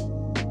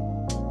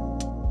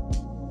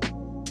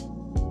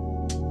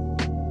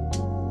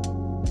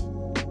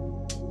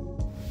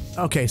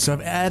 Okay, so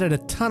I've added a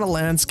ton of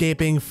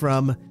landscaping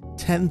from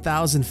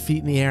 10,000 feet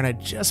in the air, and I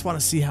just want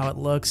to see how it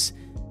looks.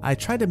 I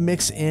tried to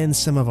mix in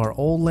some of our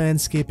old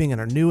landscaping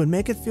and our new and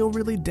make it feel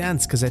really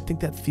dense because I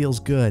think that feels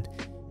good.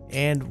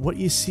 And what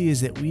you see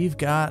is that we've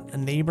got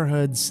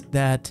neighborhoods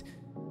that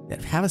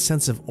have a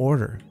sense of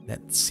order,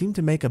 that seem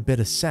to make a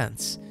bit of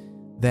sense,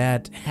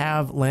 that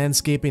have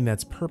landscaping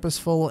that's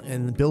purposeful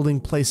and building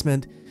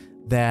placement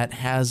that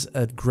has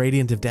a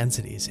gradient of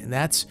densities. And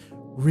that's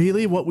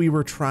really what we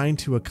were trying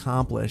to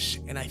accomplish,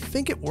 and I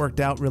think it worked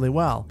out really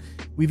well.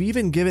 We've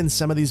even given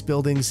some of these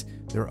buildings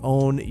their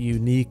own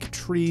unique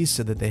trees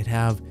so that they'd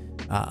have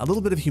a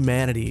little bit of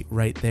humanity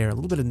right there, a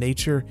little bit of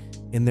nature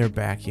in their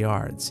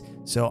backyards.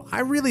 So I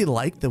really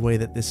like the way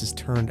that this has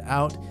turned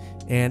out,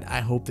 and I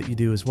hope that you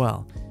do as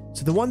well.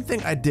 So the one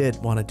thing I did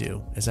want to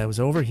do, as I was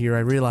over here,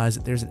 I realized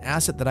that there's an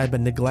asset that I've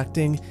been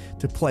neglecting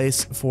to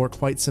place for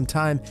quite some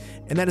time,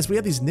 and that is we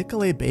have these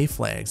Nicolet Bay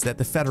flags that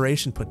the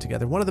Federation put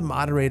together. One of the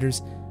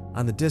moderators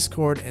on the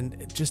Discord,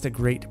 and just a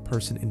great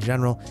person in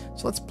general.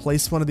 So let's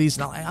place one of these,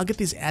 and I'll get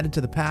these added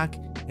to the pack,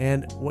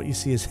 and what you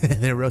see is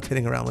they're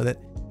rotating around with it.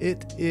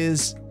 It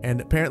is,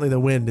 and apparently the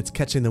wind, it's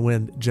catching the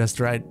wind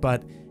just right,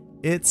 but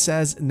it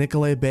says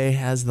Nicolet Bay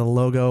has the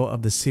logo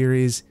of the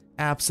series.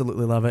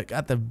 Absolutely love it.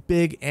 Got the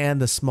big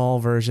and the small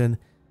version.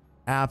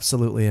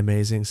 Absolutely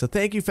amazing. So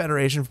thank you,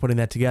 Federation, for putting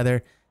that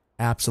together.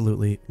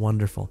 Absolutely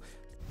wonderful.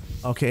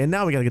 Okay, and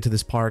now we got to get to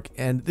this park,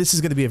 and this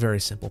is going to be a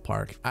very simple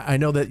park. I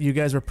know that you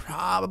guys were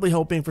probably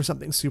hoping for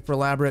something super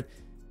elaborate.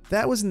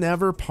 That was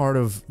never part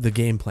of the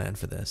game plan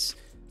for this.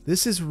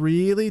 This is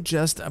really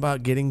just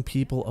about getting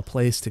people a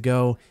place to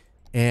go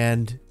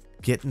and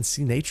get and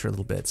see nature a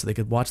little bit so they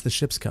could watch the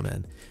ships come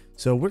in.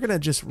 So we're going to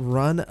just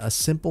run a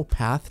simple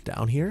path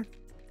down here.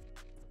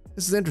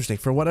 This is interesting.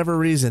 For whatever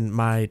reason,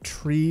 my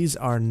trees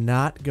are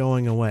not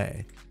going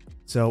away.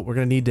 So we're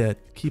going to need to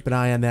keep an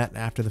eye on that, and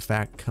after the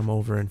fact, come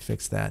over and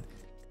fix that.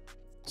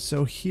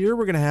 So here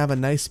we're going to have a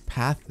nice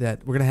path that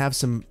we're going to have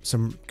some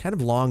kind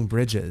of long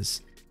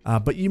bridges.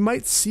 But you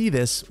might see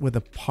this with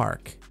a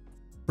park.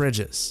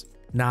 Bridges,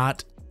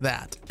 not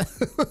that.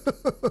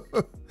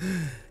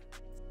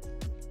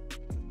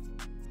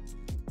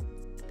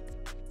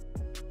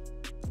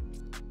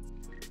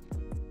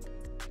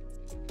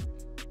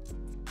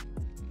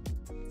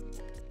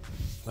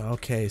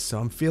 Okay, so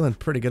I'm feeling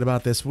pretty good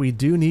about this. We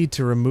do need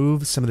to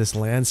remove some of this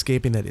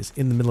landscaping that is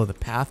in the middle of the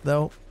path,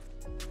 though.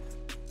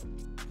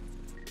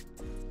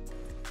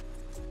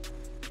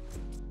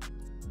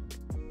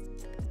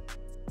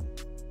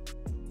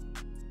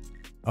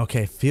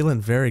 Okay,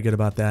 feeling very good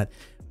about that.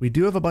 We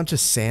do have a bunch of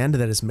sand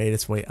that has made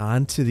its way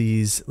onto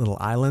these little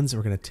islands.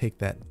 We're going to take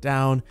that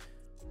down.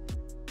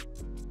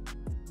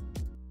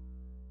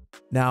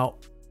 Now,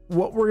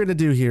 what we're going to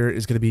do here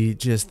is going to be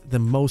just the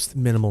most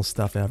minimal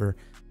stuff ever.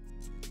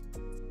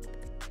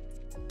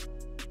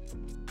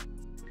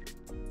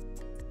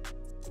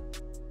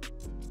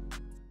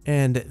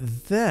 And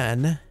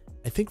then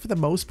I think for the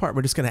most part,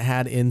 we're just going to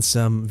add in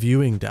some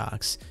viewing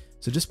docks.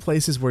 So just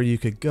places where you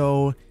could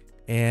go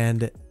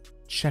and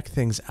check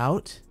things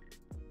out.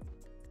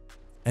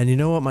 And you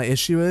know what my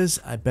issue is?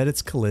 I bet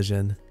it's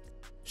collision.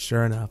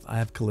 Sure enough, I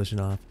have collision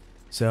off.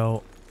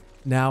 So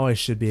now I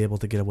should be able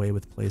to get away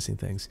with placing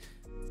things.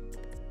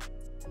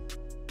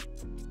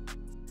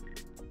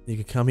 You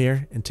could come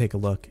here and take a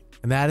look.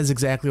 And that is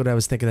exactly what I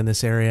was thinking in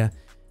this area.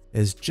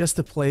 Is just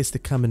a place to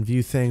come and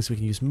view things. We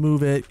can use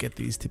move it, get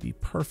these to be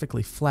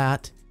perfectly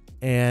flat,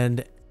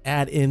 and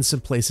add in some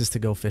places to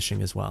go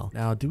fishing as well.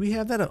 Now, do we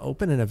have that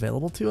open and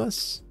available to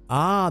us?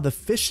 Ah, the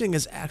fishing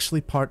is actually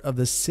part of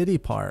the city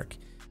park.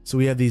 So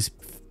we have these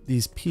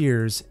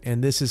piers,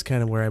 and this is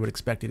kind of where I would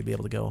expect you to be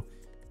able to go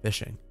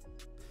fishing.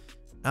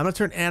 I'm gonna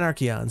turn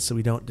anarchy on so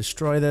we don't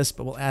destroy this,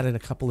 but we'll add in a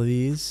couple of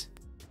these.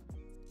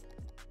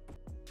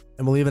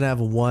 And we'll even have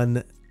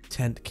one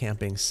tent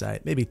camping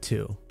site, maybe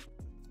 2.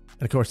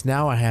 And of course,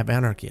 now I have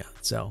anarchy on,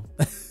 so.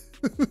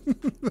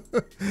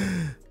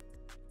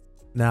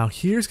 Now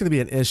here's going to be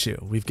an issue.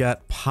 We've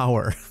got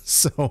power,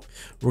 so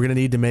we're going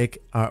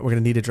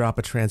to need to drop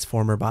a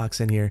transformer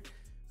box in here,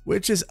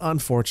 which is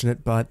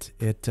unfortunate, but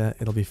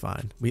it'll be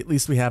fine. At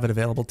least we have it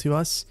available to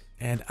us,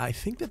 and I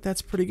think that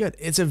that's pretty good.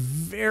 It's a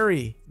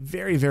very,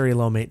 very, very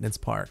low maintenance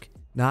park.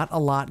 Not a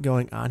lot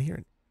going on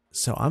here,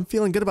 so I'm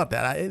feeling good about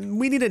that.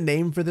 We need a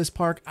name for this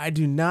park. I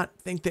do not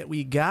think that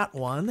we got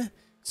one.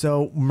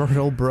 So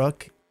Myrtle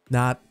Brook,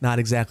 not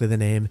exactly the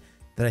name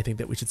that I think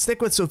that we should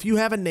stick with. So if you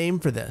have a name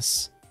for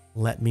this,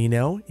 let me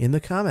know in the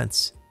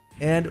comments.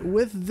 And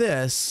with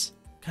this,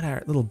 got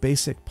our little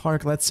basic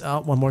park. Let's,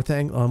 one more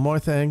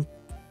thing.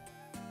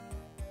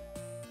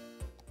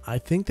 I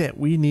think that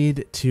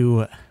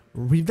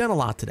we've done a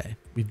lot today.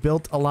 We've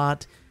built a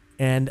lot,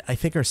 and I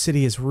think our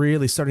city is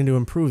really starting to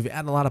improve. We've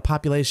added a lot of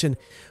population.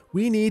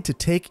 We need to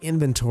take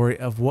inventory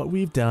of what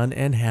we've done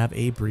and have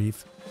a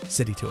brief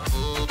city tour.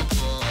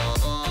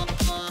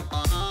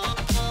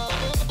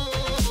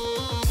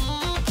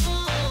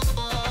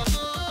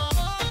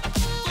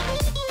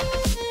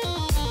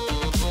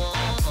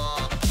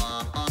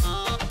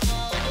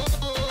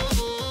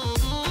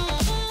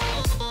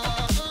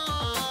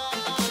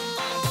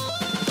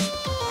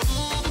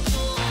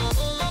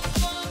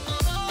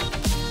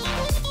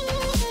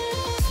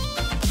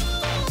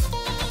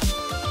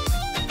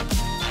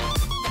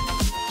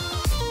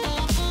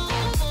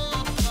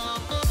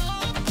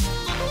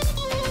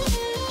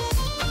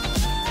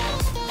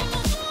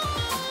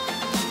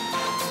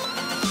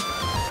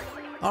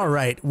 All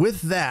right,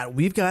 with that,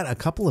 we've got a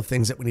couple of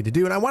things that we need to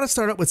do, and I want to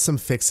start out with some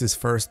fixes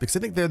first because I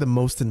think they're the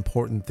most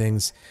important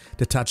things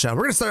to touch on.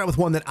 We're going to start out with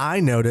one that I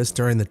noticed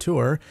during the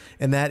tour,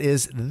 and that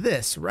is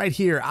this right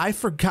here. I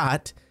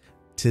forgot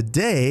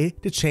today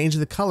to change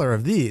the color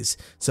of these.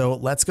 So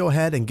let's go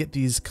ahead and get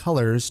these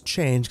colors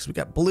changed because we've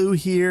got blue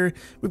here.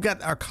 We've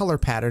got our color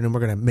pattern, and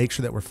we're going to make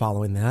sure that we're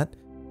following that.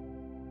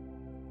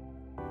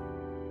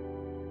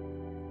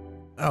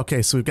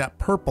 Okay, so we've got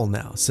purple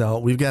now. So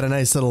we've got a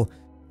nice little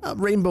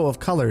rainbow of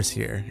colors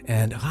here,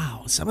 and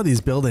wow, some of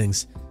these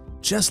buildings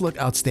just look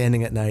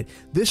outstanding at night.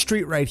 This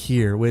street right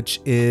here,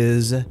 which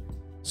is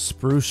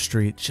Spruce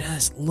Street,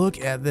 just look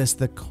at this.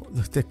 The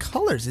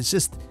colors, it's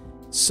just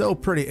so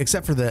pretty,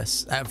 except for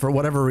this. For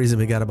whatever reason,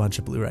 we got a bunch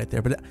of blue right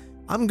there, but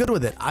I'm good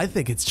with it. I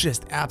think it's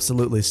just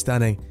absolutely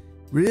stunning.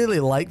 Really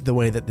like the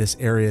way that this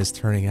area is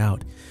turning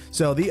out.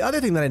 So the other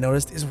thing that I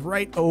noticed is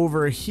right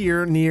over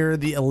here near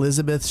the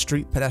Elizabeth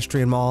Street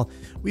Pedestrian Mall,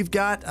 we've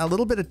got a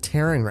little bit of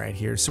tearing right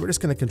here. So we're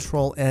just going to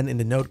Control N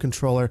into Node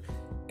Controller,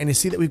 and you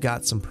see that we've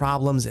got some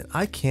problems, and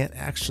I can't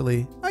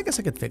actually, I guess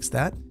I could fix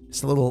that.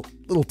 Just a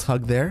little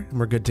tug there, and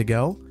we're good to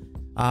go.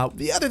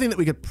 The other thing that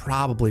we could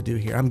probably do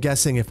here, I'm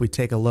guessing if we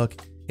take a look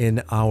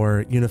in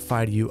our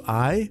unified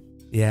UI,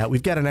 yeah,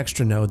 we've got an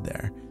extra node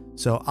there.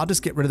 So I'll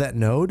just get rid of that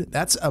node.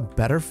 That's a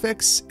better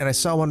fix. And I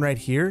saw one right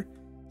here.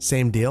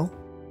 Same deal.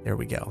 There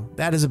we go.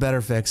 That is a better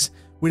fix.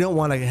 We don't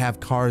want to have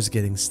cars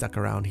getting stuck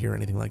around here or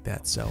anything like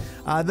that. So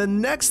the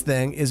next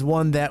thing is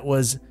one that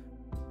was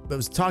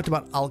talked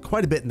about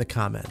quite a bit in the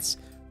comments.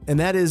 And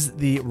that is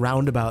the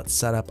roundabout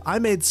setup. I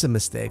made some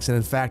mistakes. And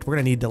in fact, we're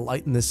going to need to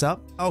lighten this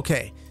up.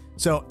 Okay.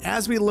 So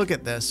as we look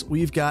at this,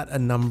 we've got a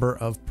number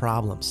of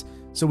problems.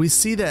 So we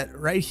see that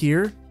right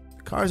here,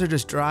 cars are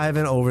just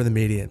driving over the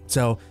median.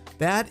 So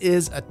that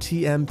is a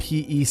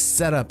TMPE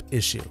setup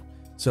issue.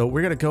 So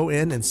we're going to go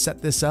in and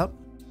set this up,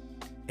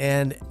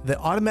 and the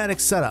automatic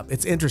setup,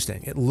 it's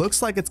interesting. It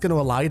looks like it's going to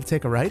allow you to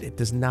take a right. It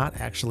does not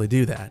actually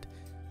do that.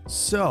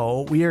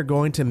 So we are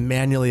going to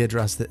manually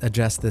adjust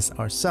this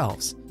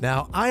ourselves.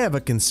 Now I have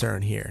a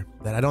concern here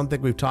that I don't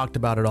think we've talked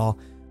about at all.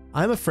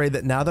 I'm afraid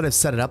that now that I've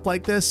set it up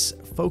like this,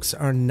 folks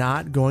are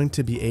not going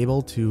to be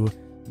able to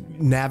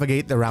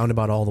navigate the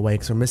roundabout all the way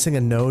because we're missing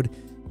a node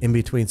in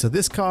between. So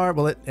this car,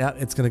 well,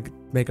 it's going to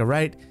make a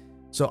right.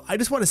 So I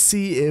just want to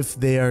see if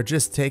they are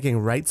just taking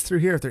rights through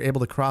here, if they're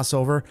able to cross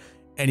over.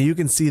 And you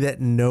can see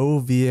that no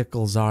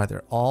vehicles are.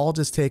 They're all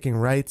just taking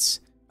rights.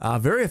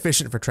 Very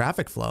efficient for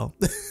traffic flow.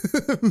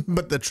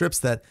 But the trips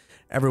that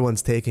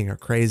everyone's taking are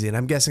crazy. And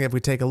I'm guessing if we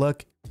take a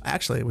look,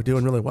 actually, we're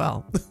doing really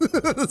well.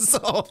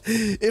 So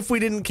if we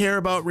didn't care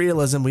about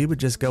realism, we would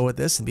just go with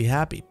this and be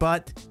happy.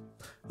 But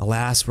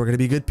alas, we're going to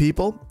be good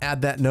people.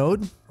 Add that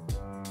node.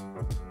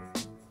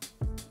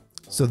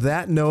 So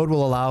that node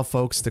will allow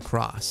folks to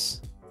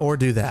cross or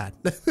do that.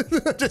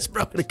 Just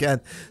broke it again.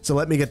 So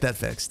let me get that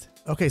fixed.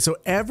 Okay, so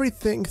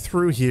everything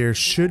through here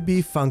should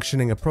be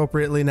functioning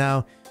appropriately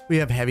now. We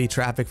have heavy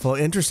traffic flow.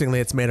 Interestingly,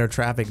 it's made our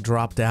traffic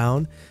drop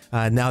down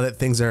now that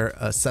things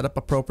are set up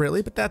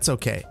appropriately, but that's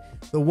okay.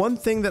 The one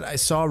thing that I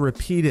saw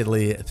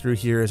repeatedly through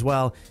here as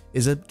well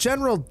is a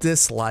general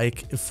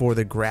dislike for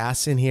the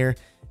grass in here.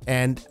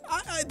 And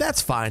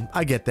that's fine.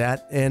 I get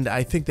that. And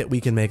I think that we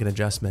can make an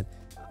adjustment.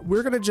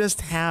 We're going to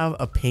just have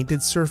a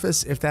painted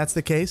surface if that's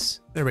the case.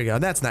 There we go.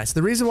 That's nice.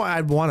 The reason why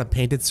I'd want a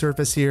painted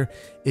surface here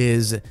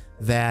is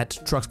that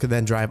trucks could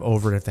then drive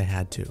over it if they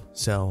had to.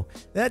 So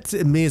that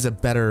to me is a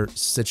better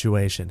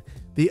situation.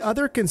 The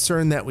other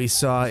concern that we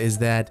saw is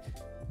that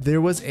there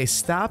was a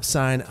stop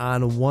sign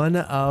on one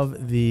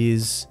of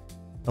these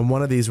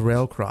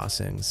rail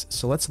crossings.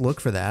 So let's look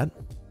for that.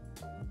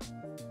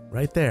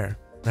 Right there,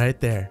 right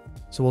there.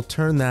 So we'll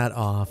turn that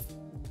off.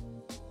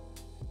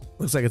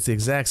 Looks like it's the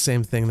exact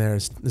same thing there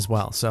as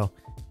well. So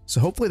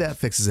hopefully that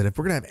fixes it. If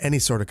we're gonna have any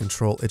sort of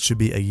control, it should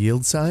be a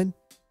yield sign.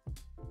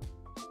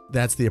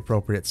 That's the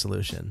appropriate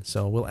solution.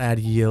 So we'll add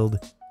yield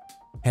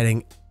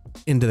heading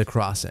into the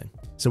crossing.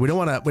 So we don't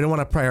want to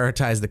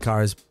prioritize the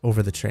cars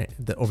over the train.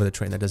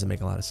 That doesn't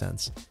make a lot of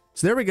sense.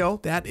 So there we go.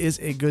 That is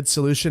a good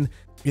solution.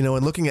 You know,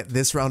 in looking at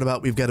this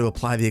roundabout, we've got to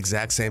apply the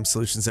exact same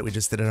solutions that we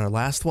just did in our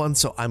last one.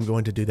 So I'm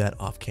going to do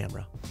that off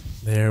camera.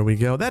 There we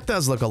go. That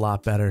does look a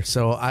lot better.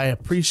 So I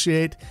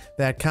appreciate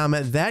that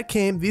comment.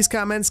 These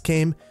comments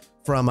came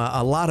from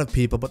a lot of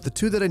people, but the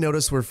two that I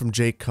noticed were from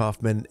Jake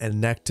Kaufman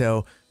and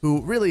Necto,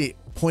 who really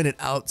pointed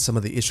out some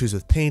of the issues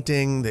with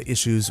painting, the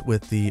issues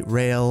with the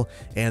rail,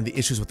 and the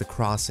issues with the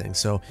crossing.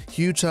 So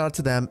huge shout out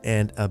to them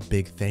and a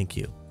big thank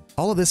you.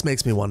 All of this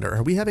makes me wonder,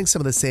 are we having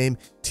some of the same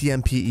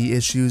TMPE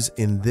issues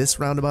in this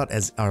roundabout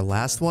as our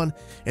last one?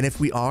 And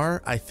if we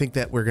are, I think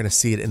that we're going to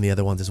see it in the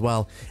other ones as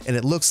well. And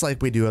it looks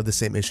like we do have the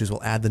same issues.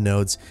 We'll add the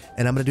nodes,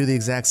 and I'm going to do the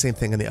exact same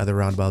thing in the other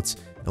roundabouts,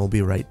 and we'll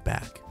be right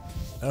back.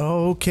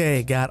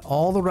 Okay, got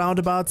all the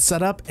roundabouts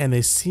set up, and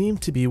they seem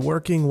to be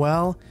working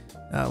well.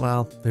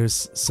 Well,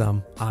 there's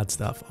some odd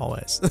stuff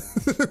always,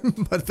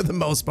 but for the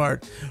most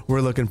part, we're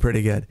looking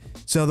pretty good.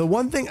 So the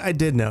one thing I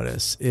did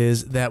notice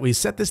is that we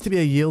set this to be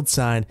a yield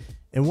sign,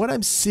 and what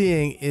I'm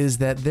seeing is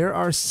that there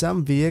are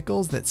some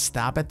vehicles that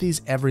stop at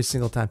these every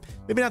single time.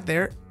 Maybe not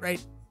there,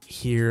 right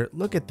here.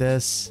 Look at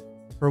this.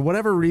 For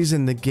whatever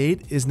reason, the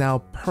gate is now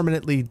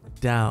permanently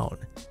down.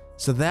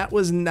 So that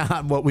was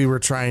not what we were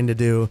trying to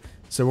do.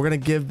 So we're gonna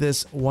give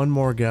this one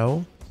more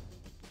go.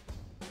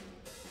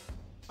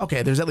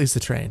 Okay, there's at least a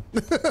train.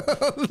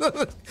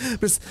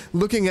 Just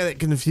looking at it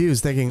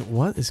confused, thinking,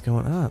 what is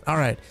going on? All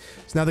right,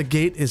 so now the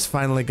gate is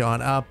finally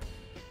gone up,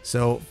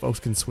 so folks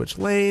can switch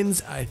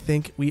lanes. I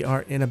think we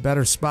are in a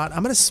better spot.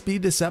 I'm gonna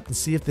speed this up and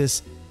see if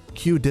this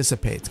queue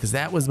dissipates, because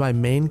that was my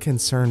main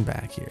concern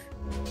back here.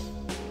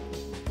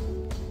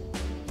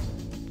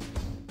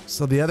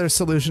 So the other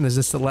solution is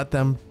just to let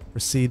them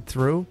proceed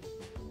through,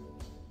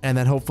 and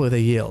then hopefully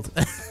they yield.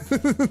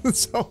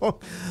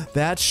 So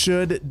that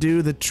should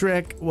do the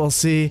trick. We'll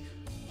see.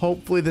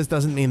 Hopefully this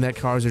doesn't mean that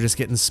cars are just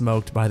getting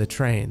smoked by the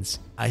trains.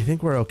 I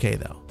think we're okay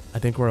though. I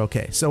think we're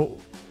okay. So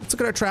let's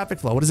look at our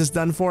traffic flow. What has this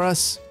done for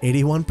us?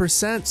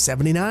 81%,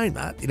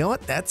 79. You know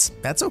what? That's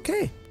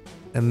okay.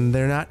 And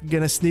they're not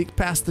gonna sneak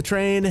past the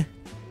train.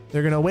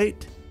 They're gonna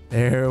wait.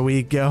 There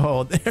we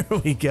go. There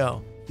we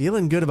go.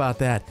 Feeling good about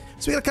that.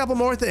 So we got a couple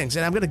more things,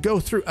 and I'm gonna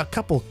go through a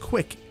couple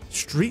quick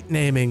street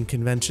naming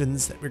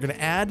conventions that we're going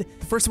to add.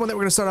 The first one that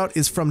we're going to start out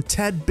is from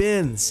Ted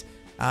Binns.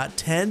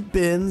 Ted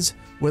Binns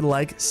would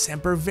like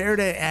Semper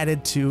Verde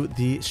added to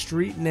the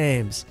street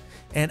names.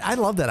 And I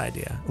love that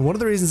idea. And one of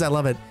the reasons I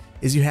love it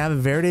is you have a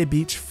Verde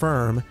Beach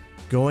firm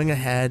going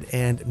ahead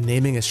and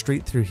naming a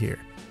street through here.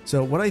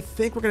 So what I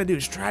think we're going to do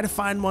is try to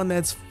find one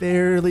that's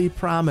fairly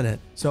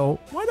prominent. So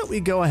why don't we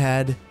go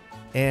ahead,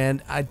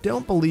 and I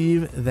don't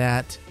believe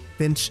that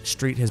Finch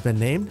Street has been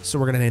named, so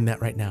we're going to name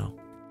that right now.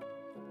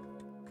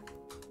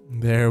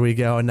 There we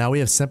go. And now we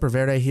have Semper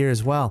Verde here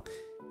as well.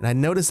 And I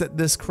noticed that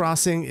this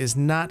crossing is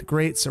not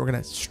great, so we're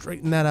going to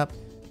straighten that up,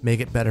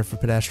 make it better for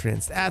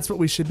pedestrians. That's what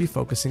we should be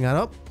focusing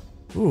on.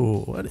 Oh,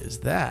 ooh, what is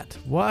that?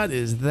 What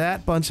is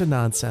that bunch of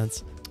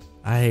nonsense?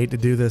 I hate to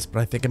do this,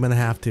 but I think I'm going to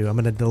have to. I'm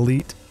going to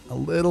delete a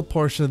little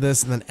portion of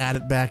this and then add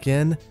it back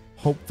in,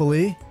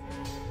 hopefully.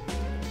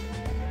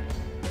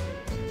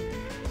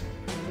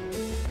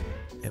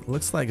 It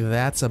looks like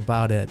that's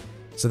about it.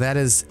 So that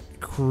has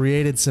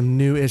created some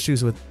new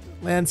issues with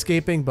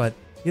landscaping, but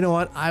you know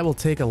what? I will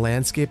take a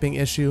landscaping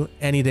issue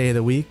any day of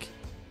the week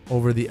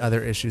over the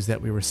other issues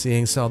that we were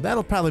seeing. So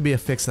that'll probably be a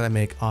fix that I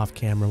make off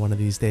camera one of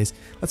these days.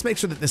 Let's make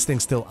sure that this thing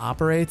still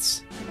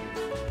operates.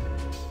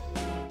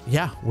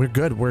 Yeah, we're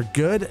good. We're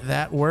good.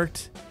 That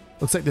worked.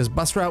 Looks like this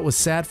bus route was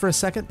sad for a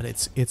second, but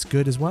it's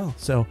good as well.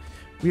 So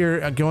we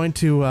are going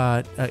to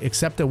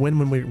accept a win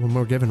when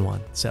we're given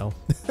one. So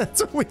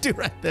that's what we do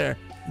right there.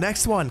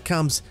 Next one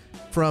comes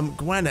from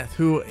Gwyneth,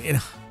 who, you know,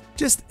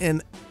 just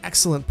an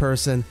excellent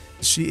person.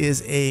 She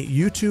is a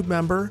YouTube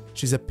member.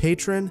 She's a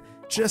patron.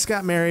 Just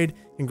got married.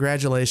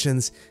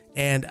 Congratulations.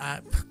 And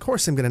of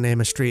course, I'm going to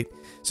name a street.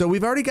 So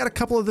we've already got a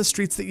couple of the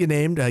streets that you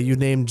named. You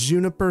named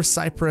Juniper,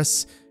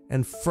 Cypress,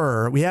 and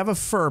Fir. We have a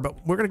Fir,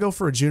 but we're going to go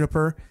for a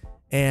Juniper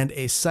and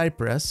a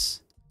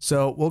Cypress.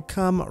 So we'll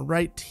come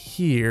right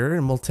here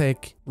and we'll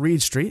take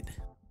Reed Street.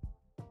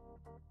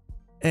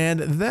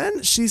 And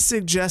then she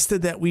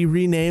suggested that we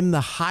rename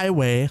the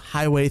highway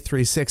Highway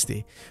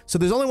 360. So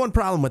there's only one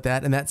problem with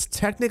that, and that's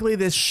technically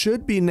this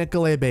should be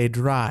Nicolet Bay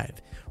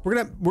Drive. We're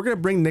gonna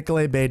bring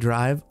Nicolet Bay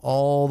Drive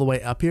all the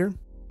way up here.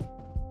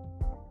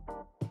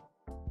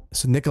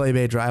 So Nicolet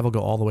Bay Drive will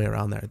go all the way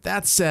around there.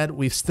 That said,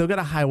 we've still got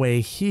a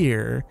highway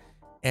here,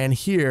 and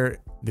here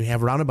we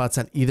have roundabouts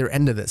on either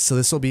end of this. So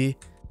this will be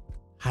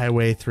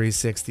Highway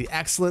 360.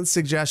 Excellent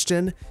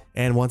suggestion.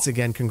 And once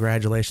again,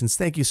 congratulations.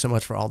 Thank you so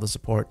much for all the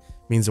support.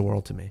 It means the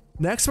world to me.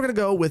 Next, we're going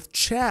to go with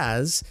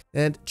Chaz.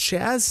 And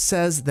Chaz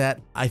says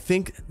that I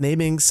think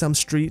naming some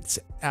streets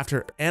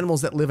after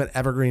animals that live in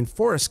Evergreen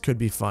Forest could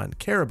be fun.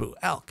 Caribou,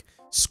 elk,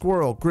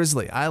 squirrel,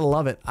 grizzly. I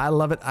love it. I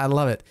love it. I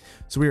love it.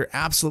 So we are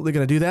absolutely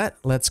going to do that.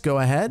 Let's go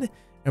ahead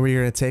and we're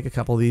going to take a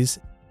couple of these.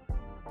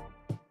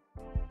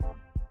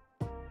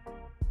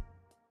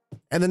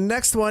 And the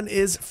next one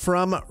is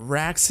from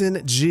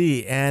Raxon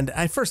G. And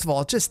I, first of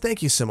all, just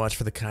thank you so much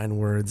for the kind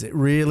words. It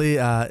really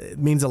it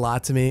means a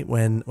lot to me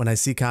when I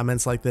see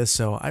comments like this.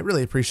 So I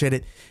really appreciate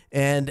it.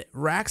 And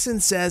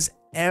Raxon says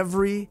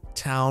every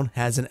town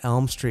has an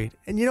Elm Street.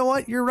 And you know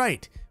what? You're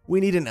right. We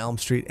need an Elm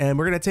Street. And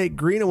we're going to take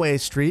Greenaway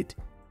Street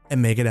and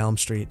make it Elm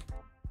Street.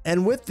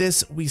 And with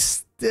this, we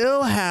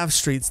still have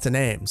streets to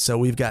name. So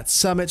we've got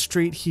Summit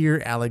Street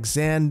here,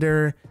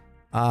 Alexander,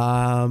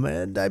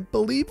 and I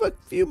believe a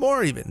few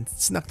more even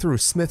snuck through,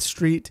 Smith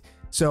Street.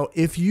 So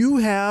if you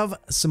have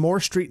some more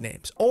street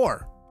names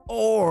or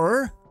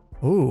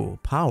ooh,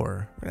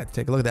 power, we're gonna have to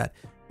take a look at that.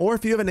 Or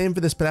if you have a name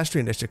for this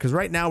pedestrian district, because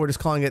right now we're just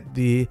calling it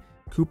the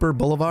Cooper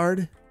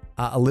Boulevard.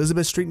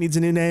 Elizabeth Street needs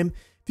a new name.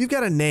 If you've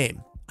got a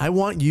name, I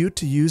want you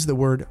to use the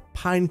word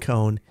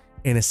pinecone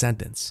in a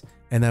sentence,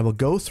 and I will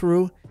go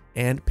through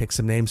and pick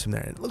some names from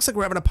there. And it looks like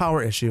we're having a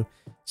power issue,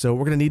 so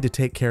we're gonna need to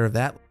take care of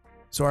that.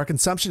 So our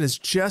consumption is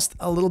just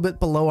a little bit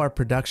below our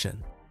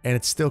production and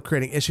it's still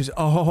creating issues.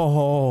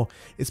 Oh,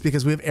 it's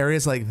because we have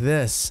areas like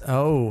this.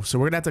 Oh, so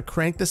we're gonna have to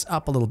crank this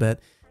up a little bit.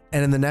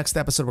 And in the next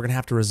episode, we're gonna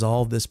have to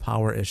resolve this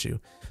power issue.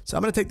 So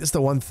I'm gonna take this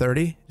to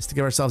 130 just to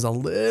give ourselves a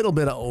little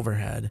bit of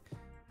overhead.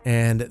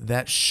 And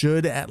that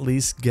should at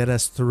least get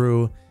us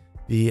through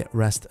the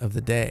rest of the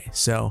day.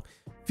 So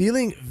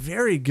feeling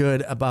very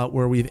good about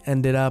where we've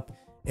ended up.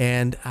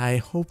 And I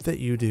hope that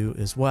you do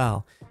as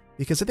well,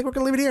 because I think we're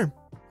gonna leave it here.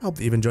 I hope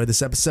that you've enjoyed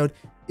this episode.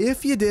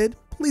 If you did,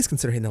 please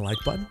consider hitting the like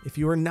button. If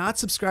you are not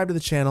subscribed to the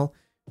channel,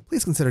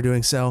 please consider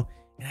doing so.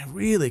 And I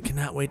really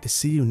cannot wait to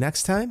see you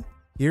next time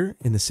here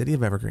in the City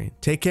of Evergreen.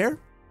 Take care.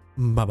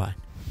 Bye-bye.